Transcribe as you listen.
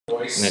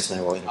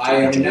voice. I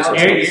am now.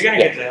 You're going to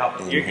get to help.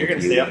 You're going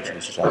to stay up there.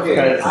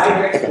 Okay,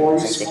 I get for you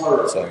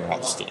smarter. So you're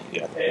not just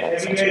yeah.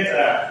 Have you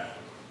guys,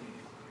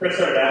 Chris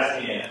started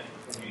asking me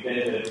if you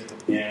did the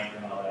camp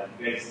and all that.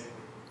 You guys,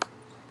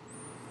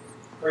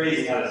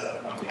 crazy how this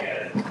stuff comes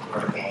together.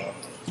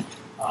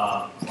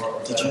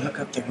 Did you hook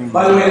up the room?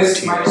 By the way, this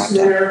is my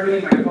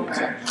studio, my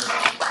co-manager.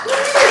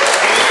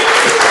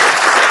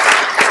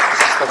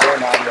 The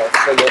room audio,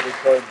 so you'll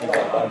record the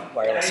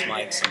wireless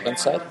mics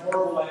inside.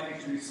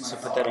 So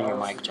put that in your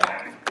mic jack.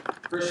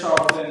 Chris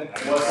Charlton,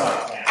 what's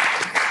up?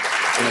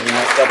 And then you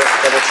might double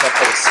check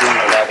that it's seeing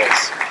the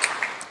levels.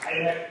 I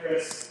met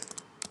Chris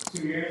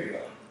 2 years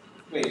ago.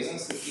 Wait, isn't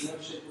this the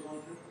keynote shit we're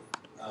going through?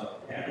 Oh,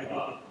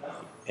 yeah. No.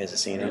 Is it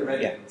seeing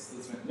it? Yeah.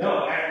 No,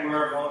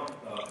 we're going.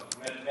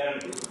 I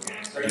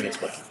think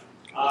it's working.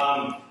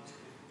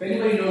 If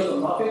anybody knows the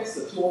Muppets,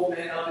 the two old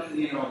men up in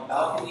the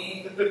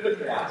balcony, yeah,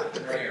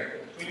 right here.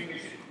 We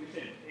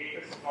should hey,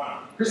 Chris Stefano.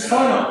 Chris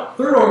Stefano,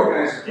 third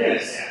organizer,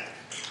 please.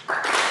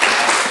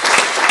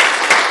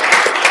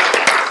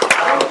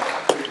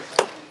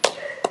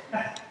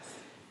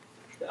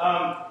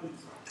 Yeah.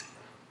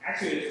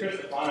 Actually, it's Chris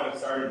Stefano who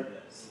started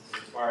this,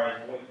 as far as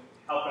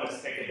helping us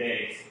pick a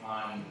date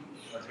on,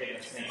 or getting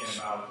us thinking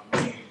about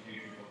when we should do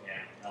Drupal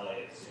Camp in LA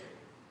this year.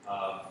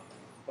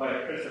 But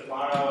Chris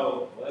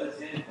Stefano was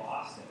in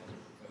Boston,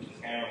 which is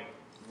kind of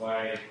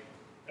why.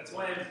 That's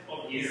why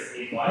I'm here.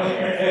 He's why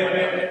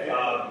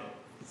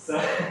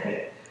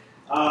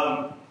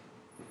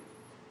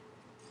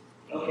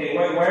okay,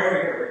 why are we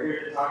here? We're here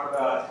to talk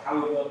about how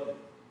we built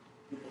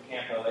the Drupal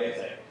Camp LA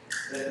site.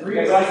 The three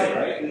of us,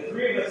 right? The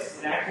three of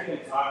us had actually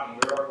been talking.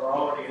 We're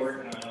already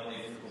working on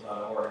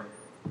LADrupal.org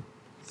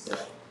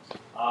still.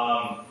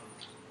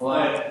 Hold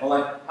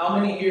on. How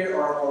many here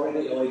are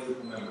already LA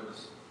Drupal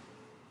members?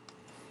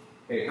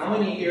 Okay, how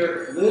many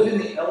here live in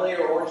the LA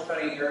or Orange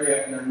County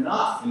area and are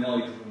not an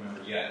LA Drupal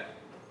member yet?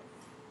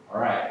 All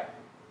right.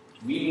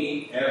 We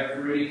meet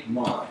every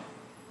month.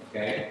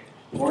 Okay?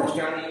 Orange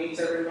County meets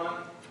every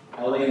month.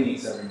 LA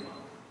meets every month.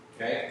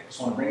 Okay?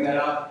 Just want to bring that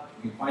up.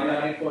 You can find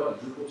out info at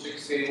the Drupal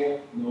Chicks table,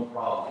 no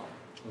problem.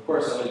 Of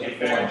course, LA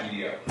Drupal on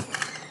GDO.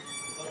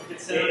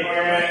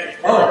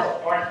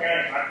 Orange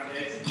County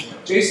population.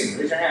 Jason,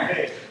 raise your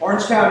hand.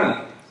 Orange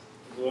County.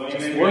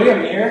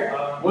 William here?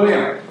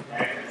 William.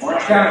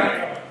 Orange County.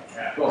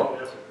 Cool.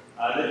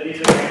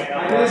 These are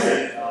High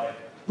Desert.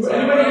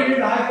 Anybody here in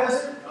the High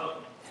Desert?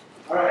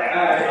 All right.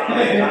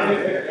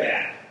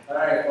 All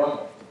right.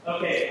 Welcome.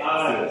 Okay.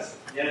 Let's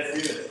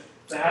do this.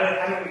 So how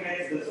did we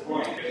get to this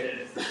point?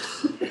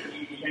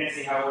 You can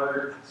see how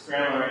we're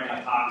scrambling right now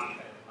talking.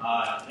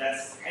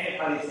 That's kind of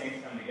how these things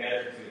come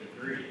together to a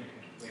degree,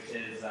 which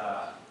is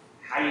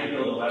how you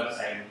build a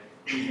website with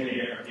these many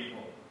different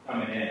people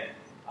coming in.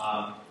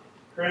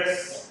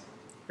 Chris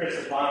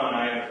Stefano and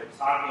I were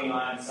talking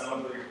on some of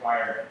the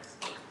requirements,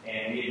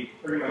 and we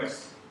pretty much,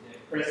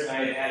 Chris and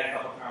I had a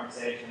couple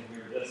conversations. We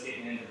were just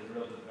getting into the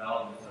real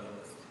development of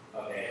this.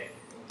 Okay,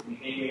 we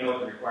think we know what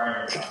the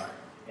requirements are.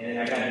 And then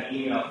I got an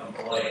email from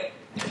Blake.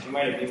 You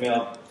might have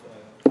emailed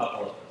a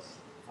couple of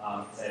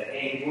us. Said,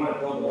 hey, do you want to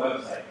build a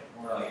website?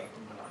 And we're like,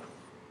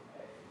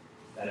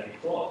 that'd be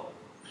cool.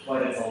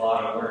 But it's a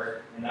lot of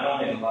work. And not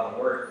only is it a lot of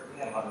work, we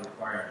have a lot of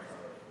requirements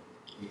already.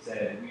 We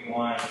said, we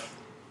want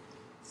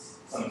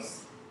some,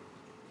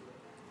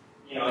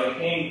 it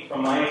came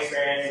from my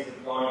experiences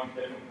of going to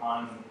different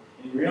cons.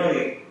 And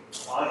really,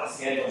 a lot of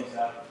the scheduling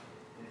stuff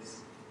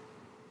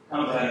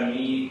comes out of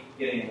me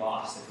getting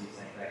lost at these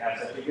things. I have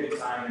such a good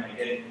time and I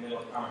get in the middle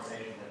of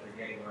conversations that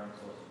forget where I'm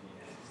supposed to be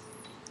next.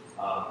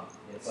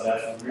 And so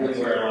that's really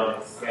where a lot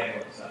of the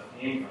scheduling stuff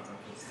came from,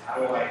 which is how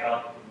do I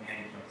help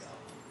manage myself?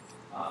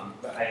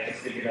 But I just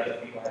figured other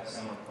people have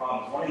similar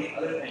problems. One of the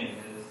other things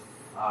is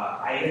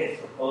I had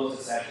proposed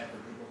a session for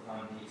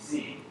DrupalCon DC,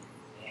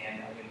 and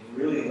it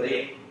was a really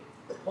late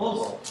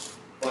proposal,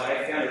 but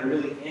I found it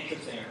really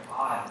interesting or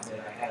odd that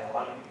I had a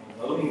lot of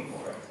people voting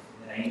for it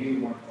that I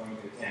knew weren't going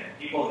to attend.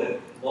 People that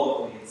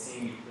locally had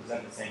seen me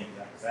present the same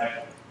exact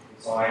session.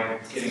 So I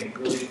was getting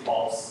really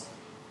false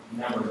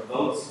number of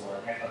votes for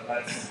it. I thought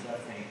that's kind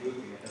of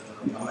goofy. It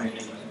doesn't come in.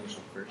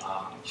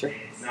 Sure.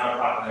 It's not a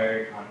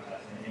popularity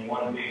contest. And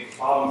one of the big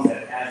problems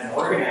that as an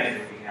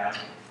organizer we have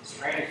is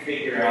trying to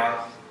figure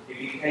out, if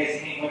you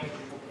guys went to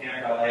Drupal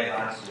Camp LA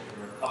last year,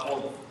 there were a couple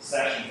of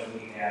sessions that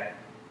we had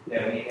a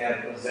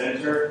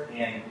presenter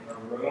in a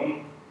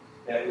room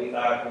that we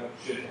thought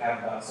should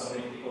have about so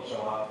many people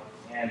show up,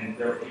 and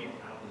there were people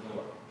out the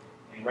door.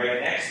 And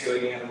right next to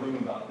it, you had a room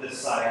about this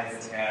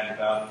size that had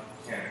about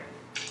 10.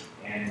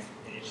 And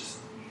it just,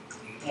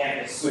 you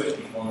can't just switch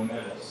people in the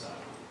middle of stuff.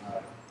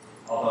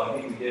 Although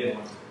I think we did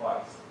once or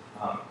twice,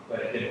 but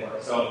it didn't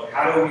work. So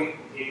how do we,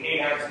 it came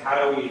down to how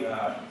do we,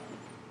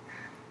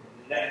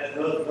 that's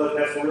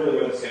really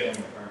where the scheduling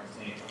requirements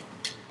came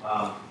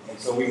from. And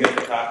so we got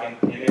to talking,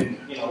 and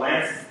then,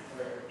 Lance,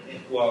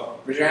 well.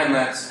 Raise your hand,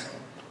 Lance.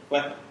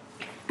 What?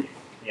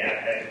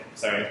 Yeah,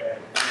 sorry.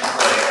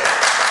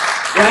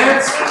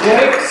 Lance,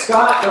 Blake,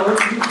 Scott, they'll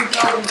introduce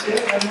yourself in a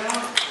bit right now.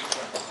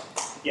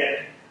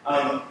 Yeah.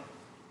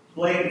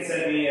 Blake had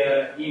sent me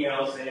an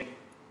email saying,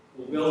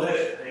 we'll build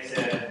it. And I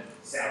said,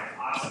 sounds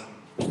awesome.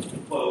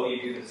 What will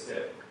you do this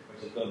to?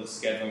 Which is build the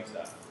scheduling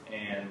stuff.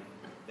 And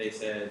they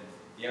said,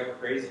 yeah, we're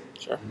crazy.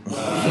 Sure.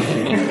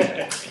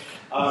 And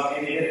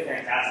they did a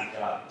fantastic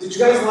job. Did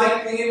you guys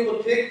like being able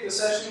to pick the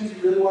sessions you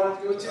really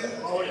wanted to go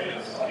to? Oh, yeah.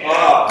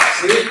 Oh,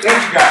 see? Thank you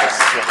guys.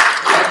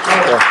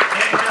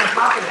 And on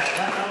top of that,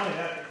 not only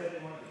that, they said they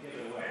wanted to give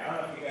it away. I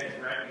don't know if you guys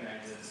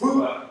recognize this.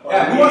 Who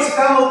wants to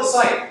download the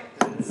site?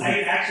 The site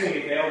is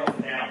actually available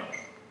to download.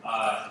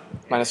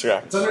 Minus the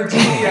graphics. It's under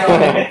GDL.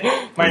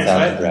 Minus Without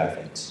what? the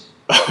graphics.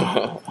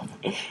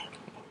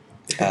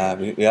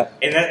 Yeah.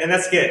 And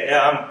that's good.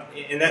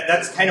 And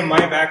that's kind of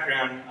my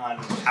background on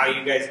how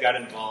you guys got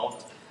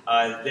involved.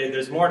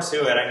 There's more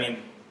to it. I mean,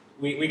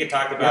 we could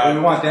talk about. Yeah, we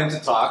want them to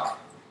talk.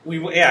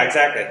 Yeah,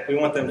 exactly. We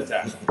want them to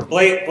talk.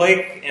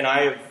 Blake and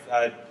I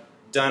have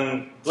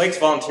done. Blake's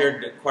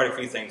volunteered quite a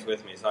few things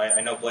with me, so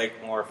I know Blake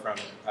more from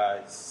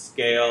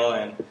Scale,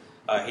 and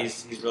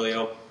he's really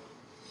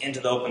into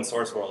the open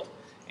source world.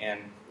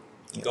 And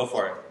go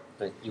for it.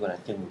 But you want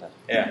to give me that?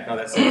 Yeah, no,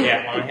 that's it.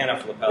 Yeah, I want to hand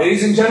up for the lapel.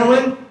 Ladies and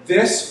gentlemen,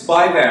 this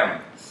by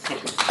them.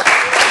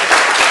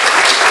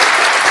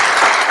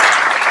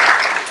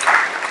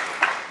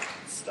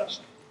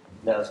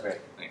 That was great.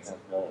 Thanks.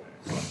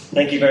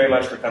 Thank you very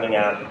much for coming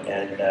out,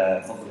 and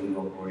hopefully we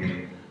won't bore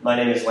you. My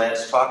name is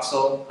Lance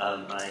Troxel.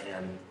 I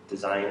am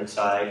design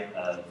side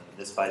of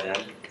this by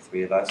them, the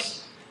three of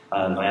us.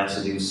 I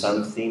also do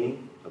some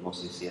theming, but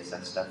mostly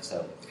CSS stuff,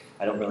 so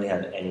I don't really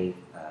have any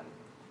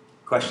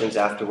questions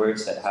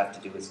afterwards that have to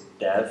do with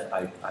dev.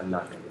 I'm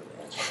not going to be able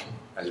to answer.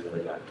 I'm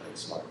really not very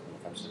smart when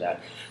it comes to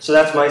that. So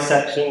that's my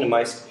section and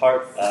my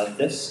part of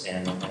this,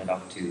 and I'll hand it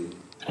off to...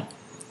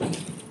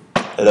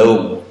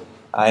 Hello,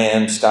 I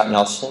am Scott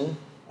Nelson.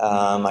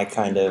 I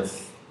kind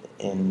of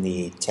am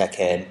the tech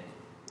head.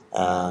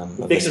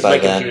 Fixes my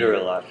computer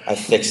a lot. I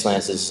fix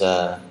Lance's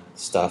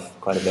stuff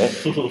quite a bit.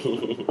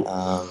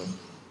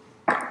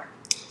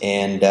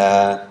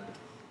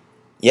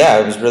 Yeah,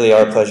 it was really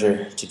our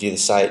pleasure to do the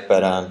site,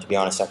 but to be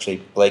honest, actually,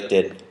 Blake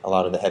did a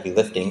lot of the heavy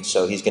lifting,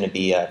 so he's going to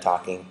be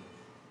talking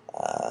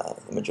the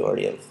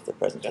majority of the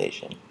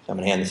presentation. So I'm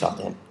going to hand this off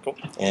to him. Cool.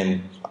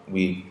 And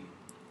we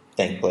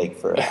thank Blake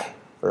for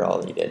all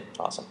that he did.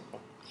 Awesome.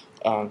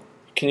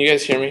 Can you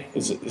guys hear me?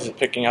 Is it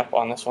picking up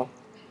on this one?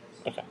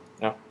 Okay.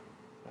 No?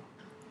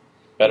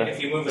 Better? If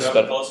you move it It's up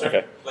better. closer,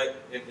 Okay. like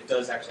it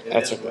does actually.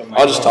 That's okay.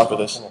 I'll just talk with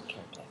this. All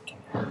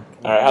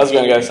right. How's it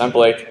going, guys? I'm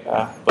Blake.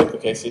 Blake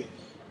Lucchese.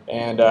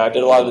 And I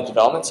did a lot of the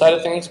development side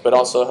of things, but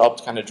also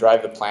helped kind of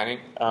drive the planning,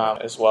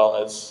 as well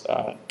as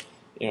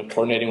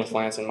coordinating with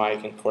Lance and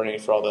Mike and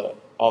coordinating for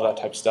all that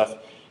type of stuff.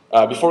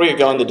 Before we get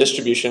going, the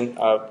distribution,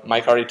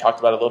 Mike already talked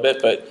about it a little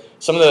bit, but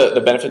some of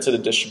the benefits of the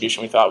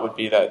distribution we thought would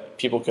be that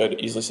people could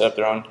easily set up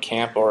their own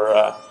camp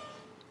or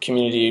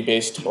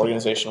community-based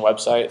organization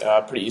website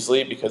pretty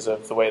easily because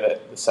of the way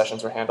that the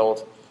sessions were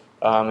handled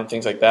and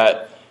things like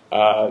that.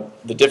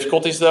 The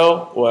difficulties,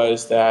 though,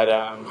 was that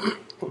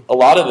a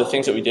lot of the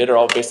things that we did are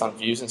all based on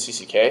views and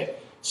CCK,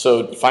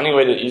 so finding a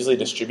way to easily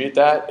distribute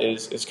that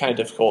is kind of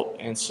difficult.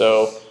 And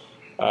so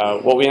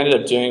what we ended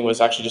up doing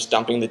was actually just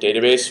dumping the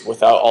database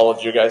without all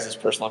of your guys'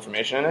 personal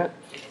information in it,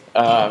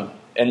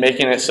 and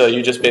making it so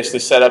you just basically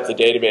set up the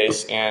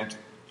database and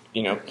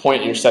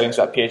point your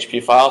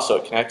settings.php file so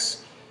it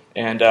connects,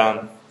 and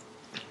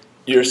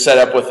you're set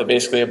up with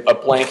basically a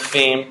blank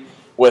theme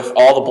with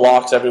all the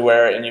blocks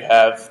everywhere, and you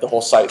have the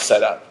whole site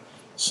set up.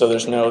 So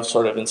there's no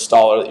sort of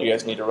installer that you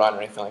guys need to run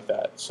or anything like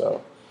that.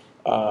 So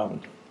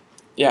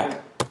yeah,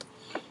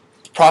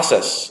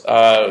 process.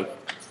 I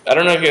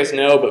don't know if you guys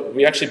know, but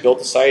we actually built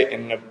the site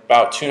in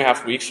about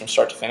 2.5 weeks from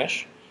start to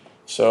finish.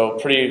 So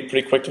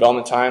pretty quick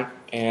development time,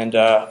 and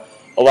a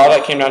lot of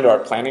that came down to our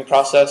planning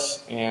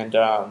process and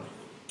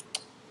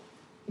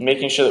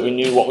making sure that we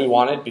knew what we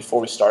wanted before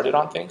we started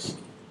on things.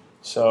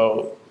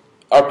 So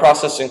our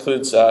process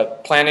includes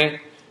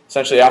planning.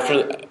 Essentially,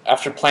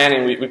 after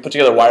planning, we put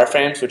together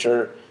wireframes, which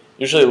are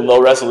usually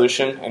low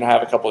resolution, and I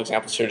have a couple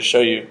examples here to show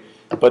you.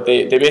 But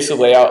they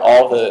basically lay out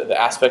all the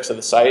aspects of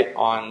the site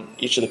on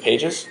each of the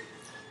pages.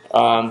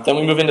 Then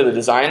we move into the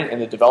design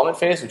and the development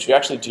phase, which we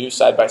actually do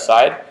side by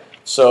side.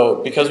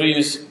 So because we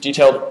use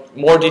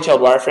more detailed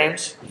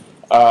wireframes,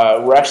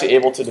 we're actually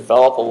able to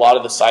develop a lot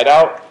of the site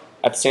out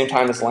at the same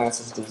time as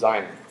Lance is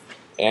designing.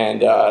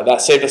 And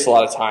that saved us a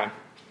lot of time.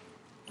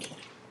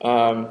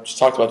 Just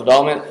talked about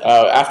development.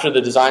 After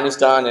the design is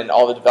done and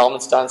all the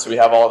development's done, so we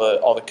have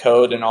all the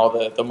code and all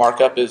the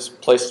markup is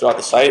placed throughout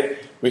the site,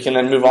 we can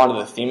then move on to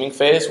the theming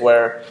phase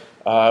where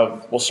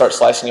we'll start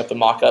slicing up the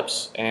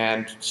mockups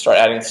and start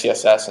adding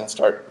CSS and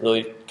start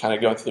really kind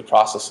of going through the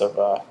process of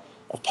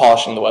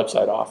polishing the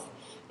website off.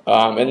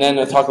 And then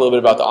I'll talk a little bit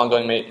about the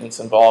ongoing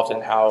maintenance involved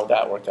and how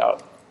that worked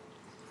out.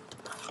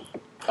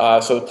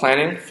 So the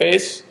planning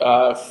phase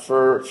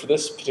for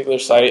this particular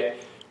site,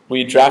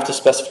 we draft a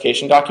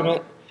specification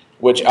document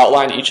which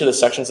outlined each of the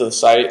sections of the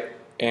site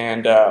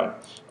and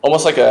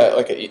almost like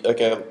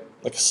a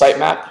site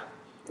map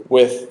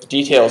with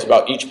details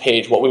about each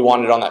page, what we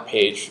wanted on that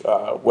page,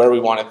 where we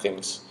wanted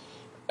things.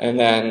 and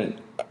then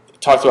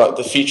talked about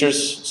the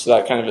features. So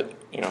that kind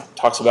of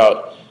talks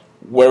about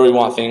where we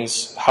want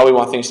things, how we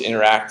want things to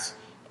interact.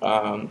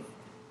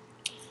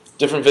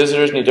 Different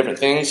visitors need different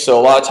things. So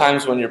a lot of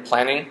times when you're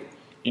planning,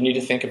 you need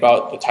to think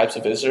about the types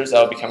of visitors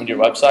that will be coming to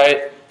your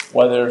website.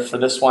 Whether for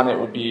this one it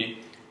would be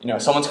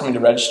someone's coming to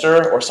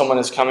register, or someone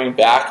is coming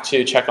back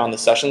to check on the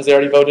sessions they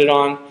already voted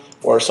on,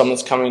 or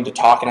someone's coming to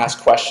talk and ask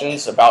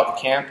questions about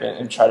the camp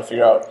and try to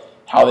figure out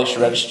how they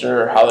should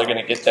register or how they're going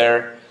to get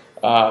there.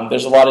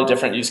 There's a lot of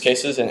different use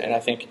cases, and I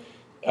think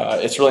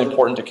it's really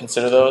important to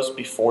consider those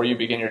before you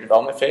begin your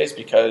development phase,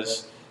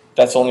 because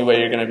that's the only way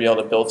you're going to be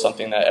able to build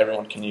something that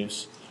everyone can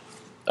use.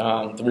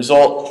 The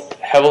result,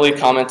 heavily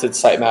commented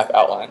sitemap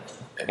outline.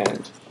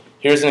 And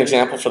here's an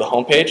example for the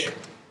homepage.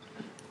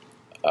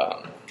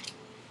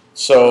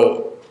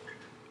 So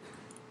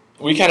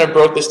we kind of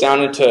broke this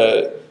down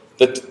into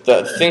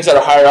the things that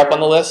are higher up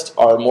on the list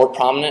are more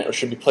prominent or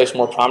should be placed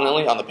more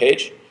prominently on the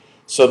page.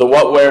 So the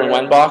what, where, and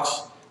when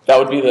box, that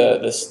would be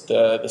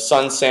the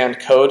sun, sand,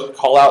 code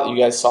call out that you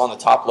guys saw on the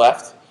top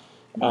left.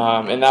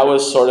 And that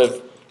was sort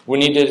of, we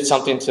needed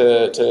something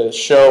to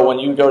show when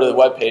you go to the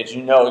web page,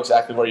 you know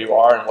exactly where you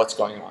are and what's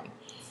going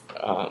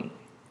on.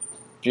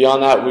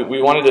 Beyond that,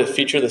 we wanted to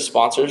feature the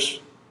sponsors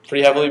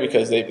pretty heavily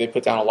because they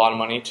put down a lot of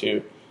money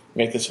to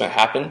make this event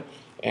happen,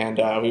 and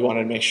we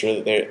wanted to make sure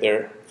that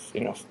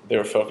they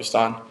were focused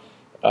on.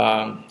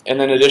 And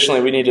then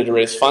additionally, we needed to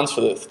raise funds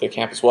for the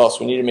camp as well,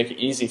 so we needed to make it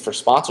easy for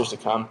sponsors to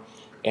come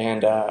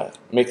and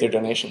make their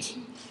donations.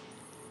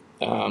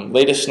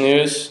 Latest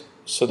news,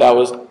 so that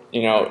was,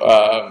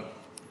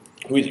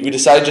 we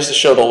decided just to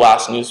show the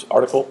last news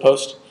article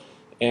post,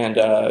 and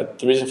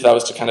the reason for that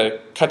was to kind of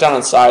cut down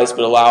on size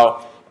but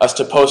allow us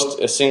to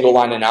post a single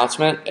line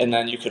announcement, and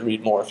then you could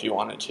read more if you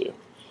wanted to.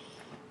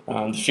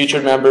 The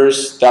featured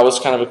members, that was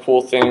kind of a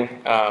cool thing.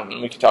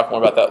 We can talk more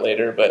about that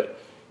later, but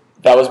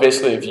that was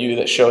basically a view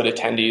that showed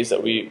attendees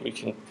that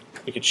we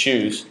could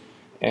choose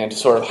and to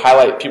sort of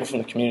highlight people from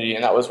the community,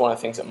 and that was one of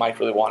the things that Mike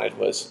really wanted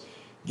was,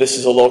 this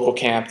is a local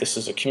camp, this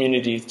is a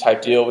community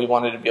type deal. We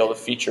wanted to be able to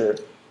feature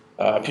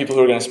people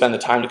who are going to spend the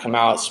time to come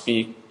out,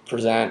 speak,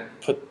 present,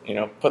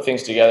 put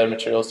things together,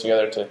 materials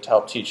together to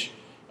help teach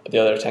the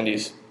other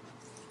attendees.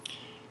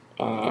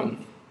 Do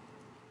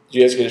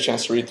you guys get a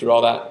chance to read through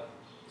all that?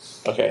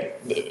 Okay.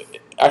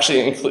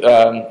 Actually,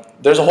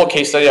 there's a whole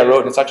case study I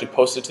wrote, and it's actually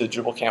posted to the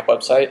Drupal camp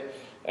website,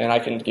 and I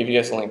can give you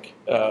guys a link.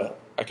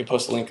 I can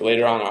post a link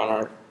later on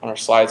our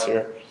slides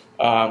here.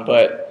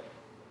 But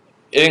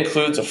it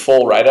includes a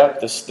full write-up.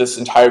 This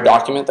entire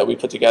document that we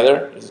put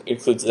together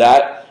includes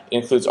that. It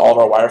includes all of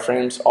our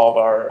wireframes, all of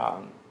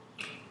our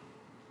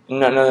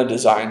none of the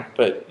design,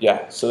 but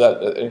yeah. So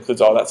that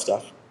includes all that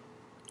stuff.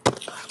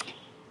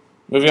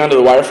 Moving on to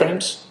the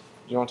wireframes.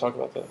 Do you want to talk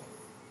about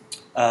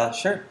that?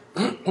 Sure.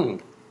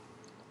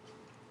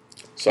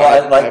 So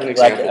well, I have an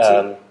example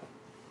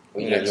too.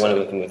 You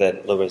want to move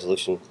that low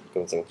resolution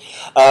thing.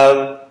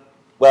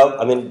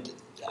 Well, I mean,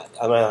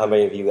 I don't know how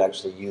many of you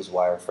actually use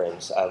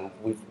wireframes.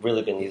 We've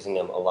really been using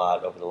them a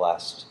lot over the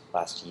last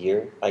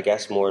year, I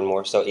guess, more and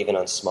more so, even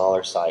on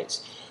smaller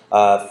sites.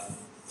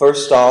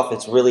 First off,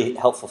 it's really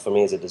helpful for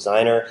me as a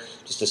designer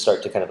just to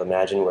start to kind of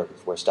imagine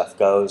where stuff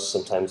goes.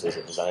 Sometimes as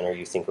a designer,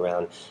 you think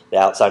around the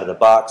outside of the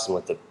box and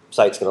what the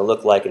site's going to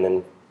look like, and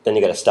then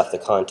you got to stuff the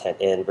content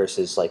in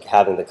versus like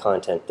having the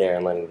content there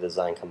and letting the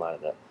design come out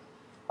of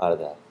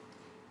that.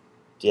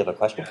 Do you have a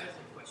question?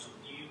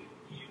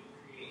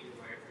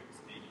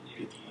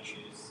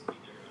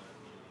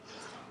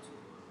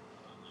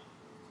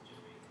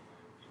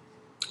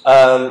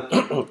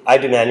 I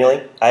do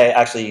manually. I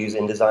actually use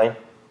InDesign,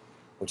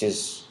 which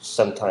is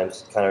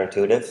sometimes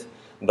counterintuitive,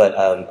 but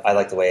I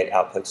like the way it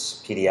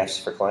outputs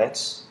PDFs for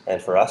clients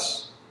and for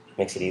us.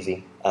 Makes it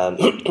easy. And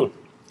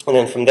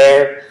then from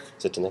there,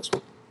 is it the next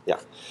one? Yeah.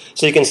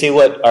 So you can see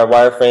what our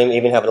wireframe,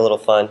 even having a little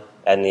fun,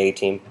 adding the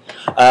A-team.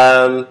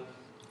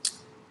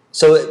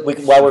 So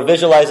while we're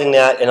visualizing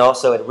that, and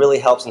also it really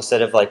helps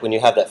instead of like when you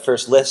have that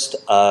first list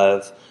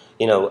of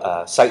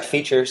site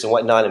features and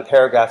whatnot and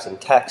paragraphs and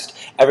text,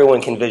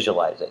 everyone can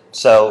visualize it.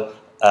 So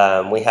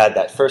we had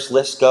that first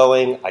list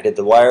going. I did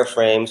the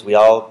wireframes. We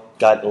all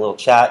got in a little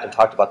chat and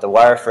talked about the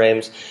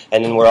wireframes,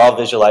 and then we're all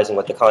visualizing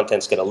what the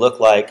content's going to look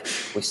like.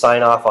 We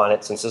sign off on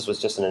it since this was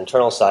just an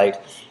internal site,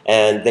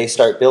 and they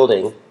start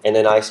building, and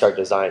then I start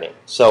designing.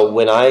 So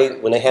when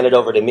they hand it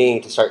over to me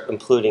to start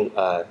including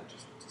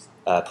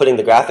putting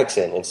the graphics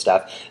in and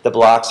stuff, the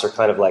blocks are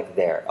kind of like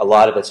there. A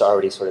lot of it's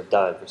already sort of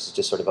done versus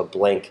just sort of a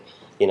blank,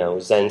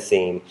 Zen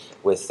theme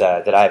with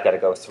that I've got to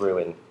go through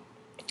and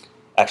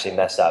actually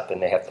mess up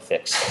and they have to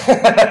fix.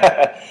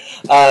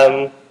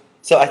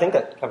 So I think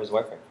that covers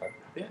wireframe. Right?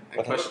 Yeah.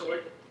 Okay.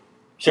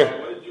 Sure.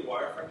 What did you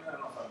wireframe? I don't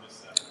know if I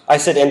missed that. I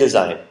said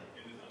InDesign.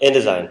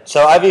 InDesign.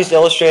 So I've used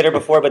Illustrator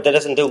before, but that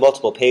doesn't do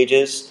multiple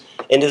pages.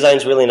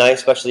 InDesign's really nice,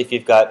 especially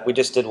if we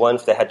just did one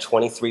that had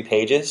 23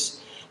 pages.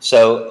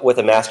 So with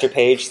a master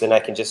page, then I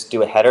can just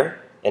do a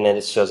header, and then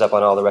it shows up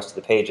on all the rest of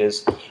the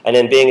pages. And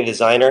then being a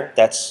designer,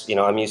 that's,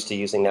 I'm used to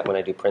using that when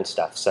I do print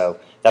stuff. So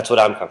that's what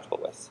I'm comfortable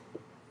with.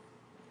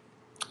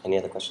 Any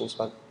other questions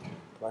about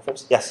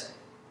wireframes? Yes?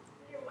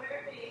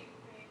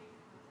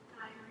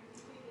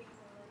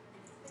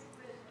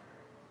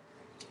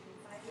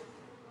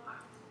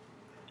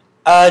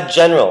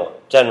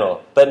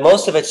 General, but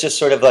most of it's just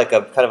sort of like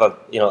a kind of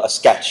a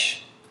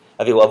sketch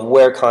of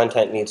where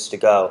content needs to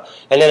go,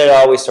 and then it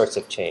always sorts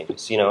of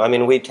changes. I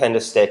mean, we tend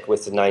to stick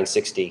with the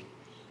 960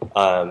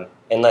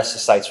 unless the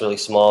site's really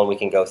small and we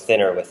can go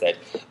thinner with it.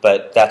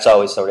 But that's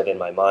always sort of in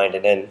my mind.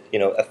 And then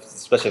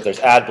especially if there's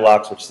ad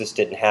blocks, which this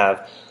didn't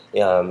have,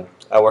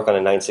 I work on a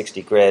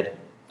 960 grid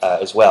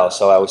as well,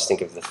 so I always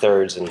think of the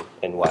thirds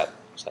and what.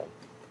 So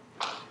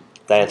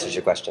that answers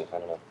your question. I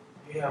don't know.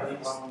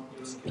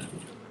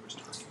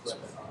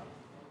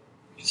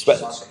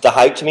 The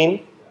height, you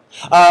mean?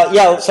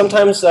 Yeah,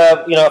 sometimes,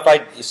 if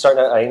I start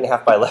an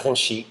 8.5 by 11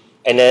 sheet,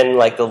 and then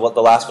like the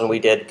last one we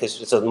did, because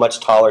it's a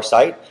much taller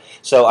site,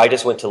 so I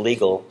just went to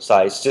legal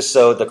size, just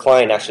so the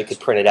client actually could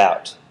print it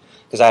out,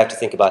 because I have to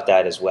think about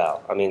that as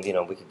well. I mean,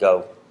 we could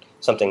go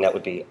something that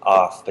would be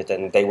off, but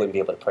then they wouldn't be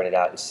able to print it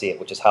out and see it,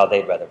 which is how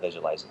they'd rather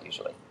visualize it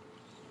usually.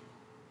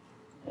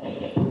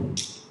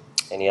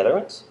 Any other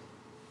ones?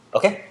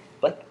 Okay,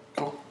 Blake?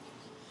 Cool.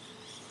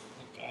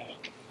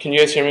 Can you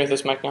guys hear me with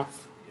this mic now?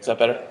 Is that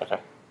better? Okay.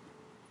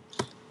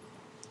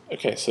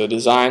 Okay, so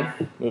design,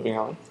 moving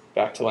on,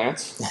 back to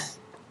Lance.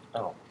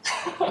 Oh,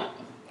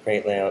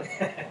 great layout.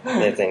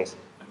 Great things.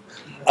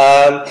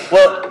 Well,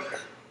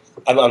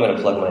 I'm going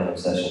to plug my own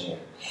session here.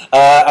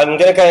 I'm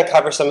going to kind of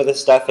cover some of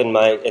this stuff in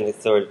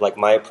sort of like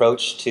my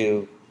approach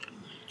to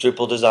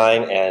Drupal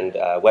design and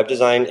web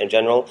design in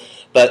general.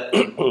 But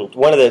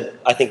one of the,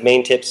 I think,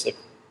 main tips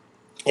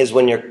is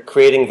when you're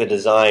creating the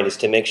design is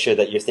to make sure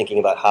that you're thinking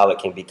about how it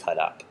can be cut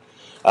up.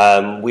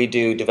 We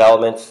do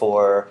development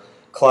for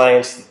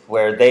clients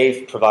where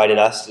they've provided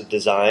us a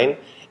design,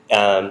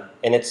 and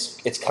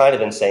it's kind of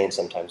insane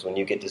sometimes when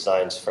you get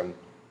designs from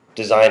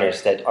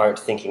designers that aren't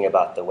thinking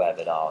about the web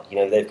at all.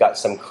 They've got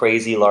some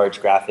crazy large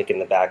graphic in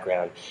the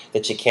background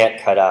that you can't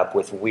cut up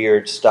with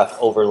weird stuff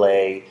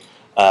overlay,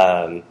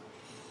 tons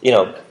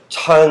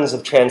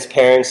of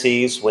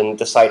transparencies when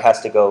the site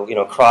has to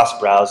go,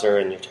 cross-browser,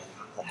 and you're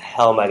how the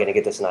hell am I going to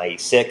get this in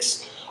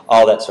IE6?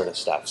 All that sort of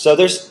stuff. So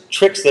there's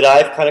tricks that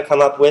I've kind of come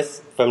up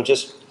with from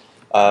just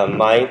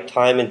my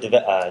time in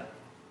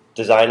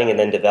designing and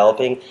then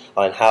developing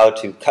on how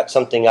to cut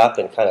something up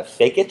and kind of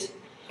fake it.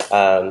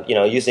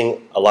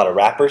 Using a lot of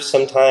wrappers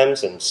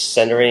sometimes and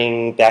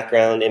centering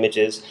background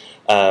images.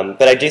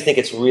 But I do think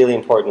it's really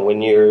important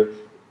when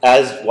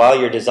while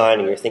you're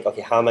designing, you're thinking,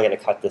 okay, how am I going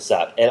to cut this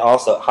up? And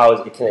also, how is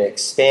it going to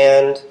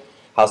expand?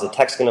 How's the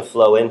text going to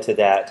flow into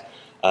that?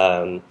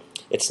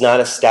 It's not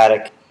a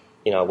static,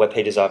 web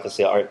pages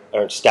obviously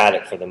aren't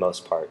static for the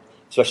most part.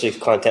 Especially if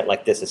content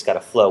like this, it's got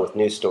to flow with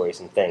news stories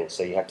and things.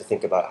 So you have to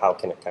think about how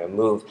can it kind of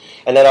move.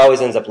 And that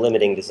always ends up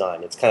limiting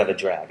design. It's kind of a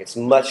drag. It's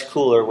much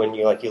cooler when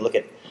you look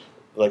at,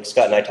 like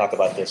Scott and I talk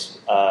about this,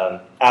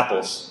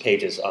 Apple's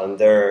pages on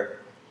their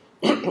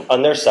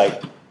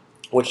site,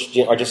 which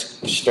are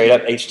just straight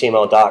up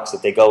HTML docs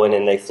that they go in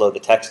and they flow the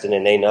text in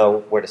and they know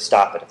where to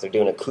stop it. If they're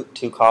doing a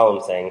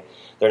 2-column thing,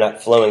 they're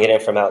not flowing it in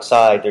from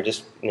outside. They're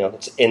just,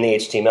 it's in the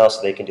HTML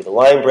so they can do the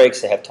line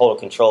breaks. They have total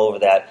control over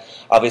that.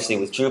 Obviously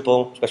with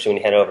Drupal, especially when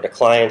you hand it over to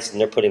clients and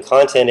they're putting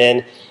content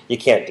in, you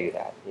can't do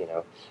that,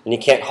 And you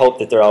can't hope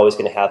that they're always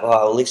going to have,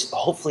 at least,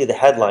 hopefully the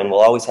headline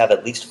will always have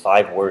at least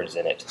 5 words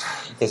in it.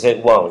 Because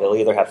it won't. It'll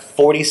either have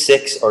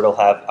 46 or it'll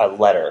have a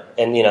letter.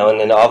 And, and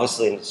then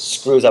obviously it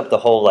screws up the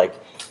whole,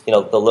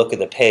 the look of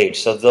the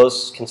page. So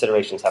those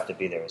considerations have to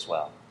be there as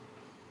well.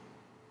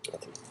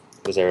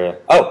 Was there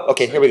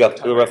okay, here we go.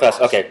 Real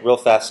fast. Okay, real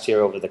fast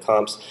here over the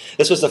comps.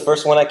 This was the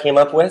first one I came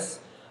up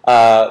with.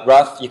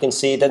 Rough, you can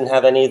see it doesn't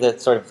have any of the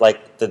sort of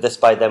like the this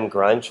by them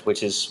grunge,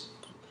 which is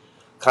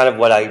kind of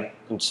what I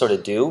sort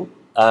of do.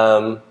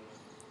 And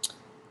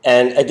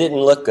it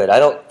didn't look good. I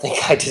don't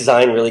think I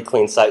designed really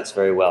clean sites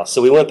very well.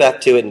 So we went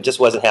back to it and it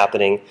just wasn't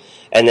happening.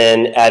 And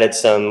then added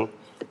some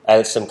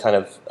kind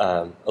of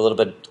a little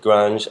bit of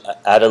grunge,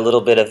 add a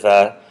little bit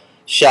of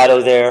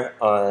shadow there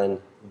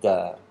on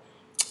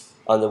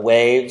the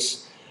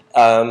waves.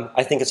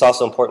 I think it's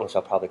also important, which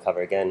I'll probably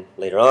cover again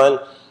later on,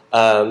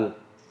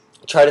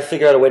 try to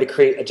figure out a way to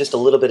create just a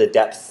little bit of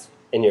depth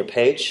in your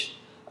page.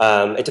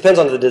 It depends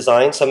on the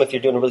design. If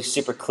you're doing a really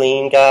super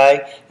clean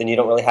guy, then you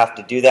don't really have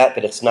to do that,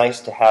 but it's nice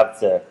to have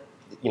the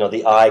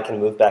eye can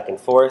move back and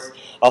forth.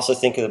 Also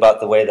thinking about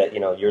the way that,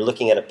 you're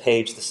looking at a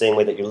page the same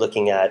way that you're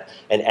looking at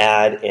an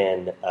ad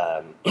in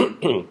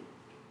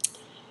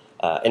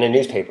a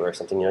newspaper or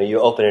something. You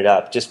open it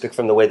up, just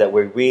from the way that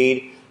we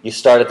read, you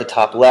start at the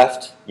top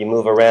left, you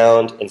move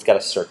around, and it's got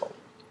a circle.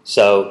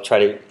 So try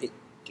to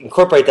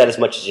incorporate that as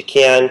much as you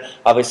can.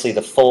 Obviously,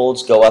 the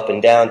folds go up and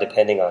down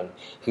depending on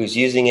who's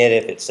using it.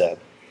 If it's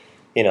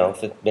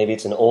maybe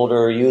it's an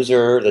older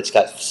user that's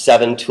got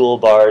 7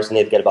 toolbars and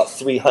they've got about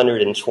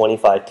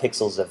 325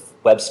 pixels of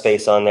web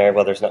space on there,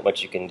 well, there's not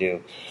much you can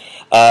do.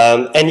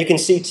 And you can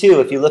see, too,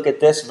 if you look at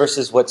this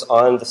versus what's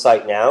on the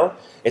site now,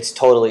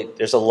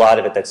 there's a lot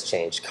of it that's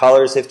changed.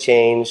 Colors have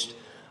changed.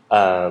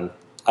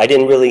 I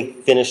didn't really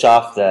finish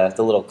off the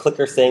little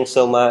clicker thing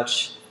so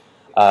much.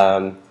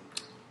 And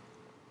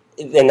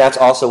that's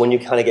also when you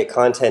kind of get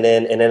content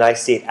in, and then I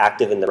see it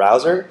active in the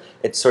browser,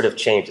 it sort of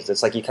changes.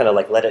 It's like you kind of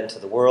like let it into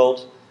the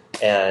world,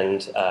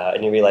 and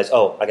you realize,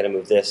 oh, I got to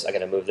move this, I got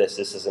to move this,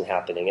 this isn't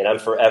happening. And I'm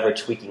forever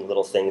tweaking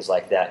little things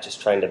like that,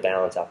 just trying to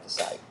balance out the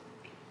site.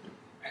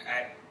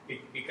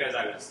 Because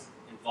I was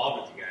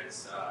involved with you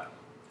guys,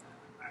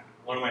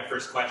 one of my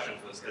first questions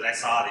was, because I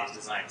saw these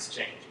designs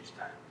change each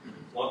time.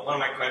 One of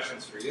my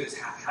questions for you is,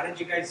 how did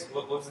you guys,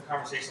 what was the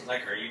conversations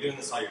like? Are you doing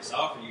this all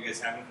yourself? Are you guys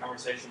having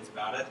conversations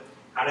about it?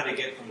 How did it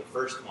get from the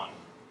first one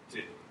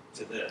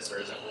to this, or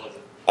was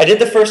it? I did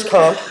the first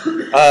comp.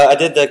 I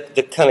did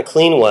the kind of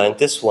clean one,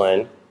 this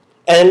one.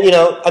 And, you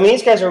know, I mean,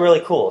 these guys are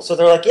really cool. So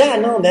they're like, yeah,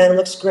 no, man, it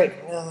looks great.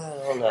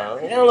 No,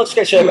 yeah, it looks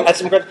great. Should I add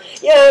some credit?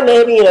 Yeah,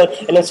 maybe, you know.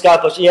 And then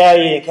Scott Bush, yeah,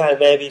 you kind of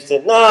maybe. He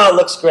said, no, it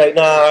looks great.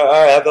 No,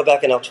 all right, I'll go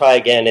back and I'll try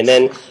again. And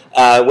then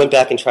went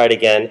back and tried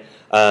again.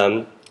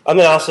 I'm going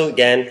to also,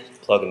 again,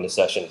 plug in the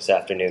session this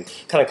afternoon,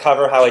 kind of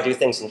cover how I do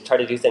things and try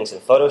to do things in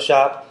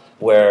Photoshop,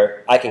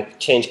 where I can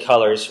change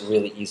colors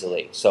really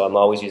easily. So I'm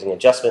always using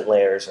adjustment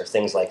layers or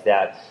things like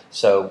that.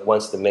 So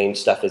once the main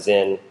stuff is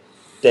in,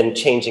 then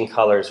changing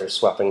colors or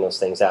swapping those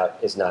things out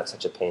is not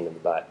such a pain in the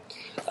butt.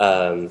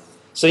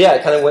 So yeah,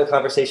 it kind of went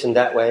conversation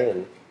that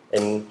way,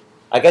 and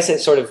I guess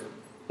it's sort of,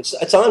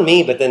 it's on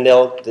me, but then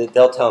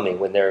they'll tell me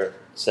when they're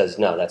says,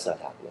 no, that's not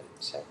happening.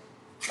 So,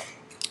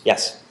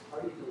 yes? How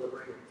are you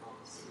delivering your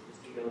prompts?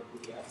 Just email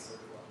PDFs or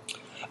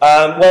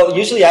what? Well,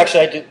 usually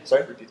actually I do,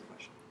 sorry?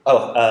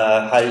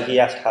 Oh, he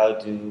asked how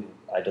do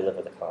I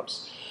deliver the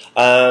comps.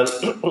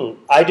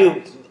 I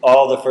do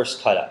all the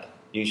first cut up,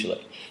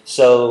 usually.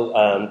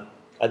 So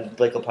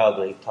Blake will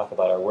probably talk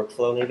about our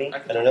workflow maybe, I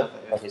don't know.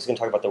 Okay, he's going to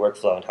talk about the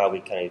workflow and how we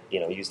kind of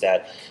use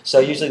that. So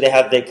usually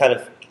they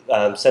kind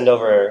of send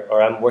over,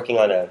 or I'm working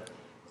on a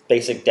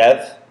basic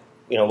dev,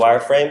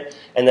 wireframe,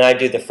 and then I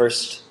do the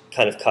first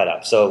kind of cut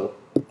up. So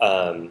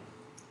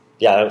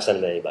yeah, I don't send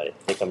them to anybody.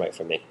 They come right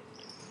from me.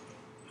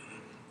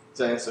 Does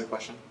that answer the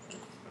question?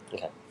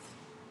 Okay.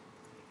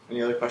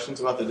 Any other questions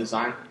about the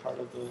design part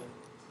of the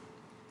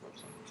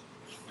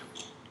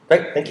website?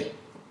 Great, thank you.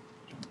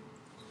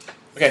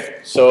 Okay,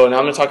 so now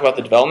I'm going to talk about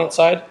the development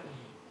side.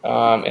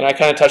 And I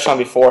kind of touched on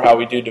before how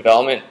we do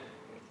development.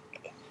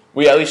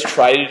 We at least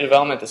try to do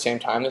development at the same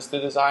time as the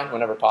design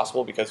whenever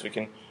possible, because we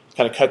can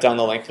kind of cut down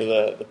the length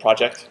of the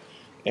project.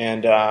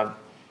 And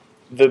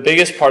the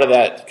biggest part of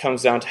that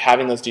comes down to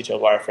having those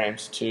detailed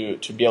wireframes to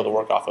be able to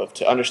work off of,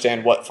 to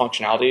understand what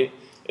functionality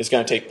is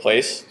going to take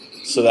place,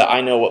 so that I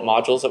know what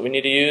modules that we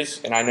need to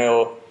use, and I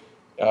know,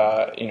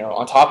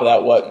 on top of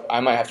that, what I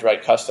might have to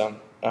write custom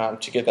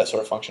to get that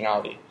sort of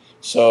functionality.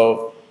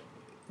 So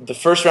the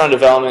first round of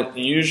development,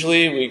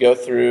 usually we go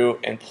through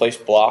and place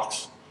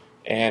blocks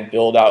and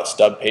build out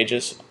stub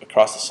pages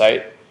across the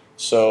site.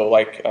 So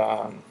like,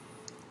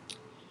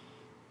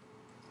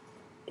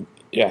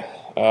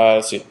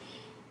 let's see.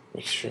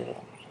 Make sure.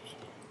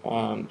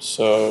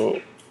 So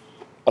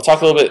I'll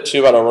talk a little bit too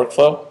about our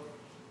workflow.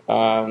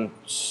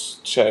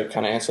 To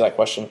kind of answer that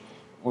question,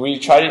 we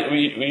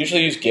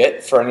usually use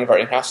Git for any of our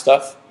in-house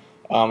stuff.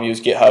 We use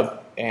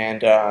GitHub,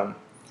 and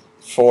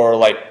for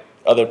like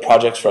other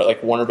projects for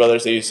like Warner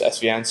Brothers, they use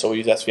SVN, so we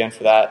use SVN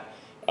for that.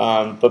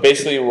 But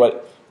basically,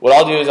 what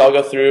I'll do is I'll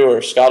go through,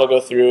 or Scott will go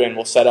through, and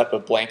we'll set up a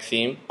blank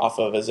theme off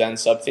of a Zen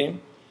subtheme,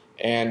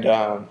 and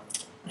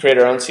create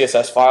our own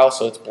CSS file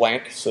so it's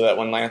blank, so that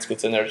when Lance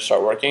gets in there to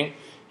start working,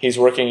 he's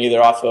working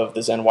either off of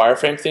the Zen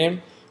wireframe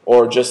theme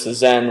or just the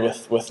Zen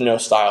with no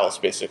styles,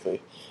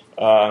 basically.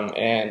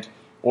 And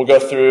we'll go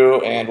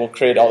through and we'll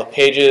create all the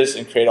pages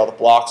and create all the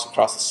blocks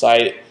across the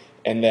site,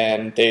 and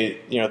then they're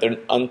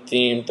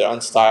unthemed, they're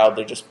unstyled,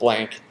 they're just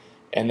blank,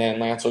 and then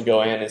Lance will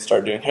go in and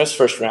start doing his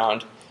first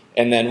round,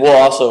 and then we'll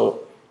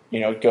also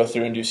go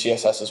through and do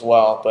CSS as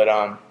well, but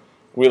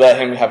we let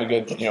him have a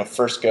good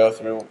first go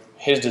through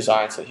his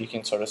design so that he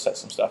can sort of set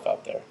some stuff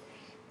out there.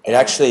 It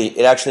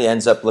actually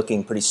ends up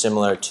looking pretty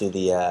similar to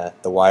the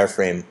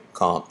wireframe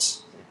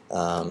comps.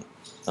 Can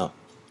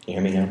you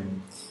hear me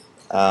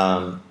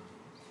now?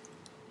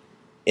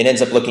 It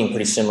ends up looking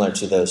pretty similar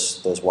to those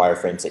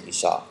wireframes that you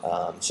saw.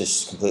 It's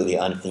just completely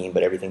unthemed,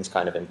 but everything's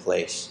kind of in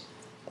place,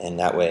 and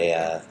that way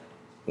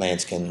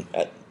Lance can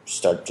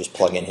start just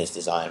plug in his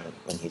design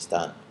when he's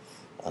done.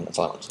 That's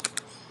all I want to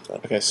say.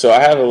 Okay, so I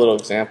have a little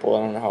example. I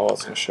don't know how well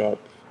it's going to show up.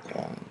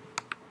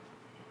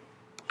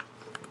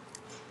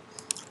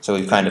 So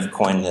we've kind of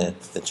coined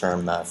the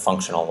term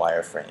functional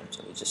wireframe.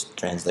 So we just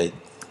translate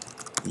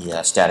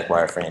the static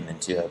wireframe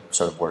into a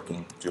sort of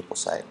working Drupal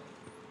site.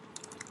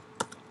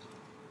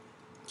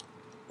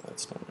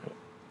 That's not right.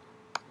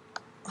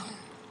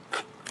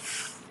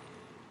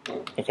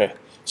 Okay,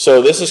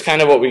 so this is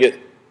kind of what we get.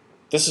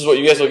 This is what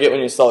you guys will get when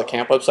you install a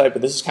camp website,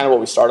 but this is kind of what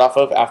we start off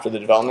of after the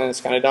development is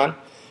kind of done.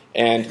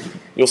 And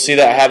you'll see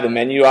that I have the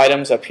menu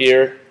items up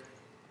here.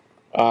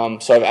 So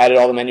I've added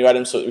all the menu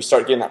items so that we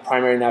start getting that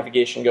primary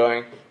navigation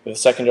going, with a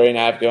secondary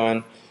nav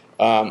going.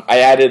 I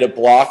added a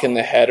block in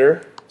the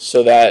header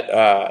so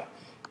that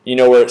you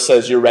know where it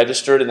says you're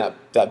registered in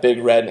that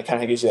big red, and it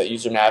kind of gives you that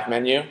user nav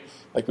menu.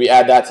 Like we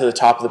add that to the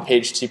top of the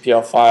page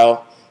TPL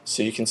file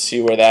so you can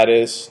see where that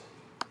is.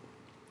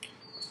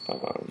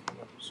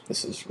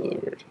 This is really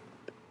weird.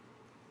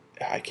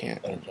 I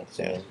can't.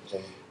 Yeah.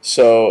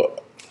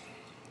 So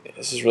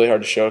this is really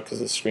hard to show because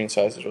the screen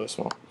size is really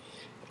small.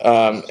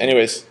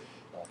 Anyways,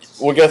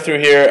 we'll go through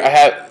here. I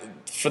have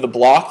for the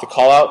block, the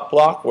call out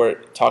block, where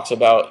it talks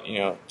about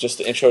just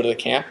the intro to the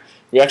camp.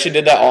 We actually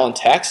did that all in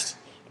text,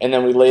 and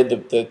then we laid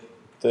the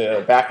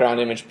background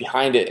image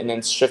behind it, and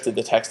then shifted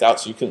the text out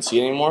so you couldn't see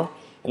it anymore.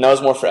 And that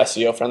was more for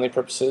SEO friendly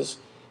purposes.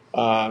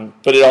 But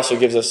it also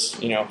gives us,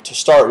 to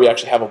start, we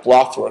actually have a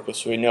block to work with,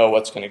 so we know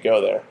what's going to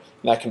go there,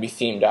 and that can be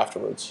themed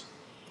afterwards.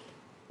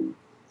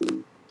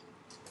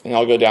 And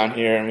I'll go down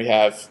here, and we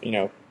have,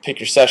 pick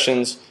your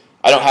sessions.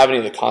 I don't have any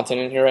of the content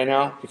in here right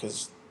now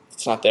because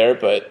it's not there,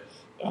 but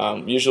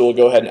usually we'll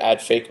go ahead and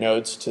add fake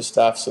nodes to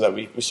stuff so that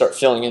we start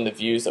filling in the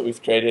views that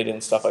we've created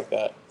and stuff like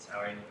that. That's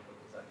how I know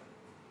what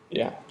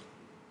Yeah,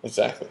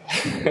 exactly.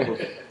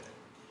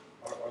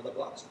 Are the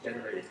blocks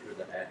generated through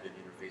the admin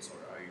interface, or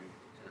are you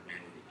kind of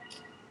manually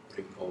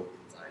putting code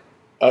inside?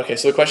 Okay,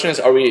 so the question is,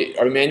 are we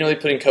manually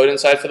putting code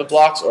inside for the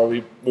blocks, or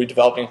are we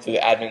developing through the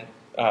admin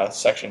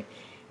section?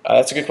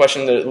 That's a good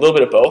question. A little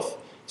bit of both.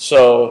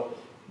 So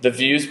the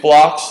views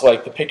blocks,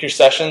 like the pick your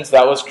sessions,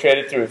 that was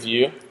created through a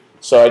view.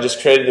 So I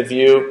just created the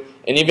view,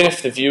 and even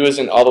if the view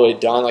isn't all the way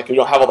done, like we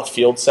don't have all the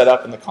fields set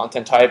up in the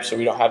content type, so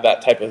we don't have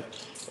that type of,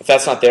 if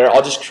that's not there,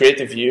 I'll just create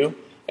the view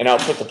and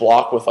output the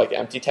block with like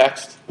empty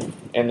text.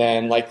 And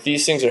then like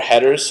these things are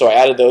headers, so I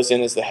added those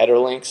in as the header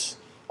links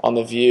on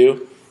the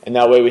view, and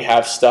that way we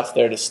have stuff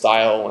there to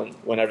style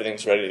when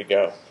everything's ready to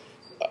go.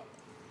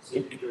 So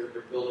you're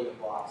building the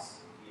blocks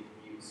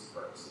views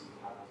first, so you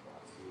have those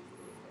blocks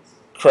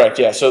views. Correct,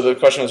 yeah. So the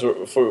question is,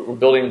 if we're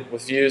building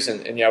with views,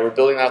 and yeah, we're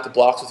building out the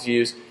blocks with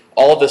views.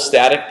 All of the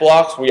static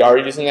blocks, we are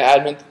using the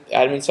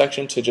admin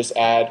section to just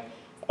add.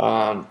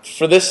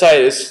 For this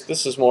site,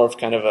 this is more of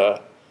kind of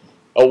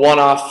a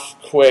one-off,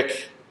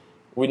 quick,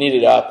 we need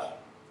it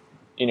up.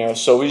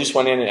 So we just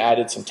went in and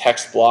added some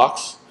text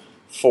blocks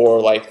for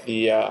like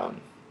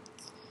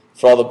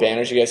for all the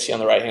banners you guys see on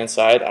the right-hand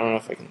side. I don't know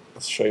if I can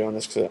show you on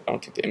this because I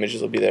don't think the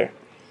images will be there.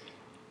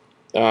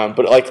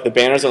 But like the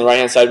banners on the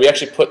right-hand side, we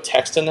actually put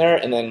text in there,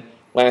 and then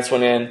Lance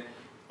went in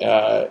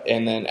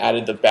and then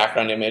added the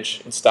background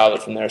image and styled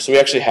it from there. So we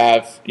actually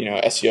have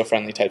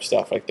SEO-friendly type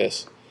stuff like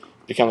this.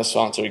 Become a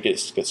sponsor, get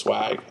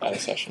swag at a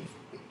session.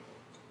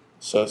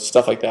 So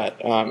stuff like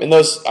that. And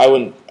those,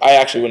 I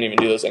actually wouldn't even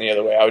do those any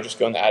other way. I would just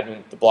go in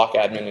the block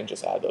admin, and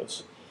just add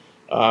those.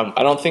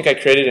 I don't think I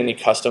created any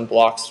custom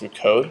blocks through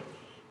code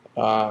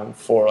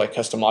for like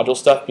custom module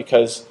stuff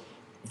because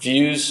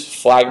views,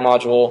 flag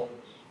module,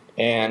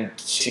 and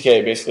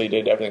CK basically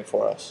did everything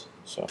for us.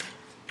 So,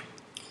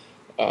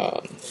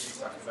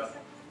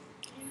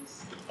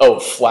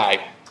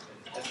 flag.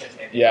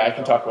 Yeah, I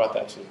can talk about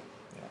that too.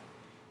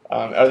 Yeah.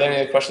 Are there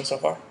any other questions so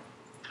far?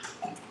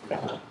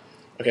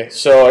 Okay,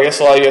 so I guess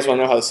a lot of you guys want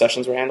to know how the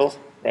sessions were handled,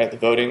 right? The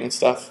voting and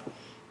stuff.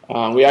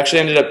 We actually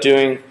ended up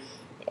doing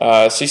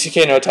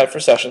CCK node type for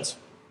sessions,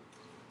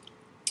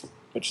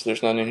 which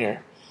there's none in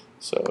here.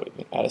 So you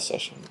can add a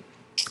session.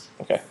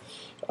 Okay.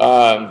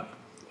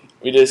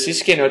 We did a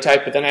CCK node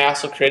type, but then I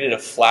also created a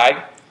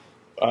flag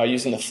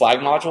using the flag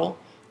module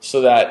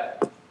so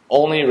that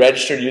only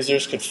registered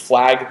users could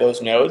flag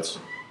those nodes.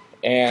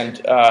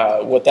 And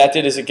what that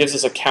did is it gives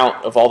us a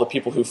count of all the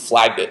people who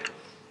flagged it.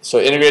 So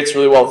it integrates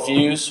really well with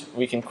views.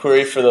 We can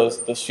query for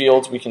those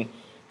fields. We can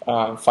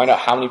find out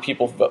how many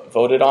people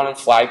voted on and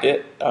flagged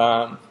it.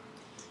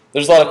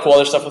 There's a lot of cool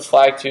other stuff with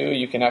flag too.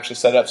 You can actually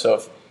set it up so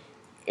if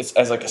it's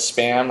as like a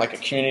spam, like a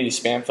community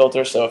spam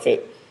filter. So if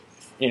it,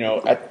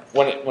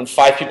 when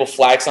 5 people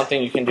flag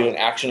something, you can do an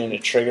action and a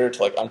trigger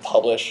to like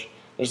unpublish.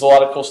 There's a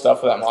lot of cool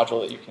stuff with that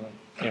module that you can,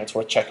 it's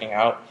worth checking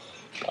out.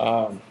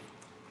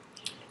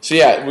 So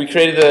yeah, we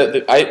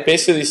created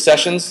basically these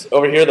sessions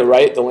over here,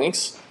 the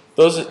links.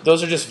 Those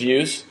are just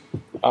views.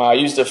 I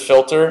used a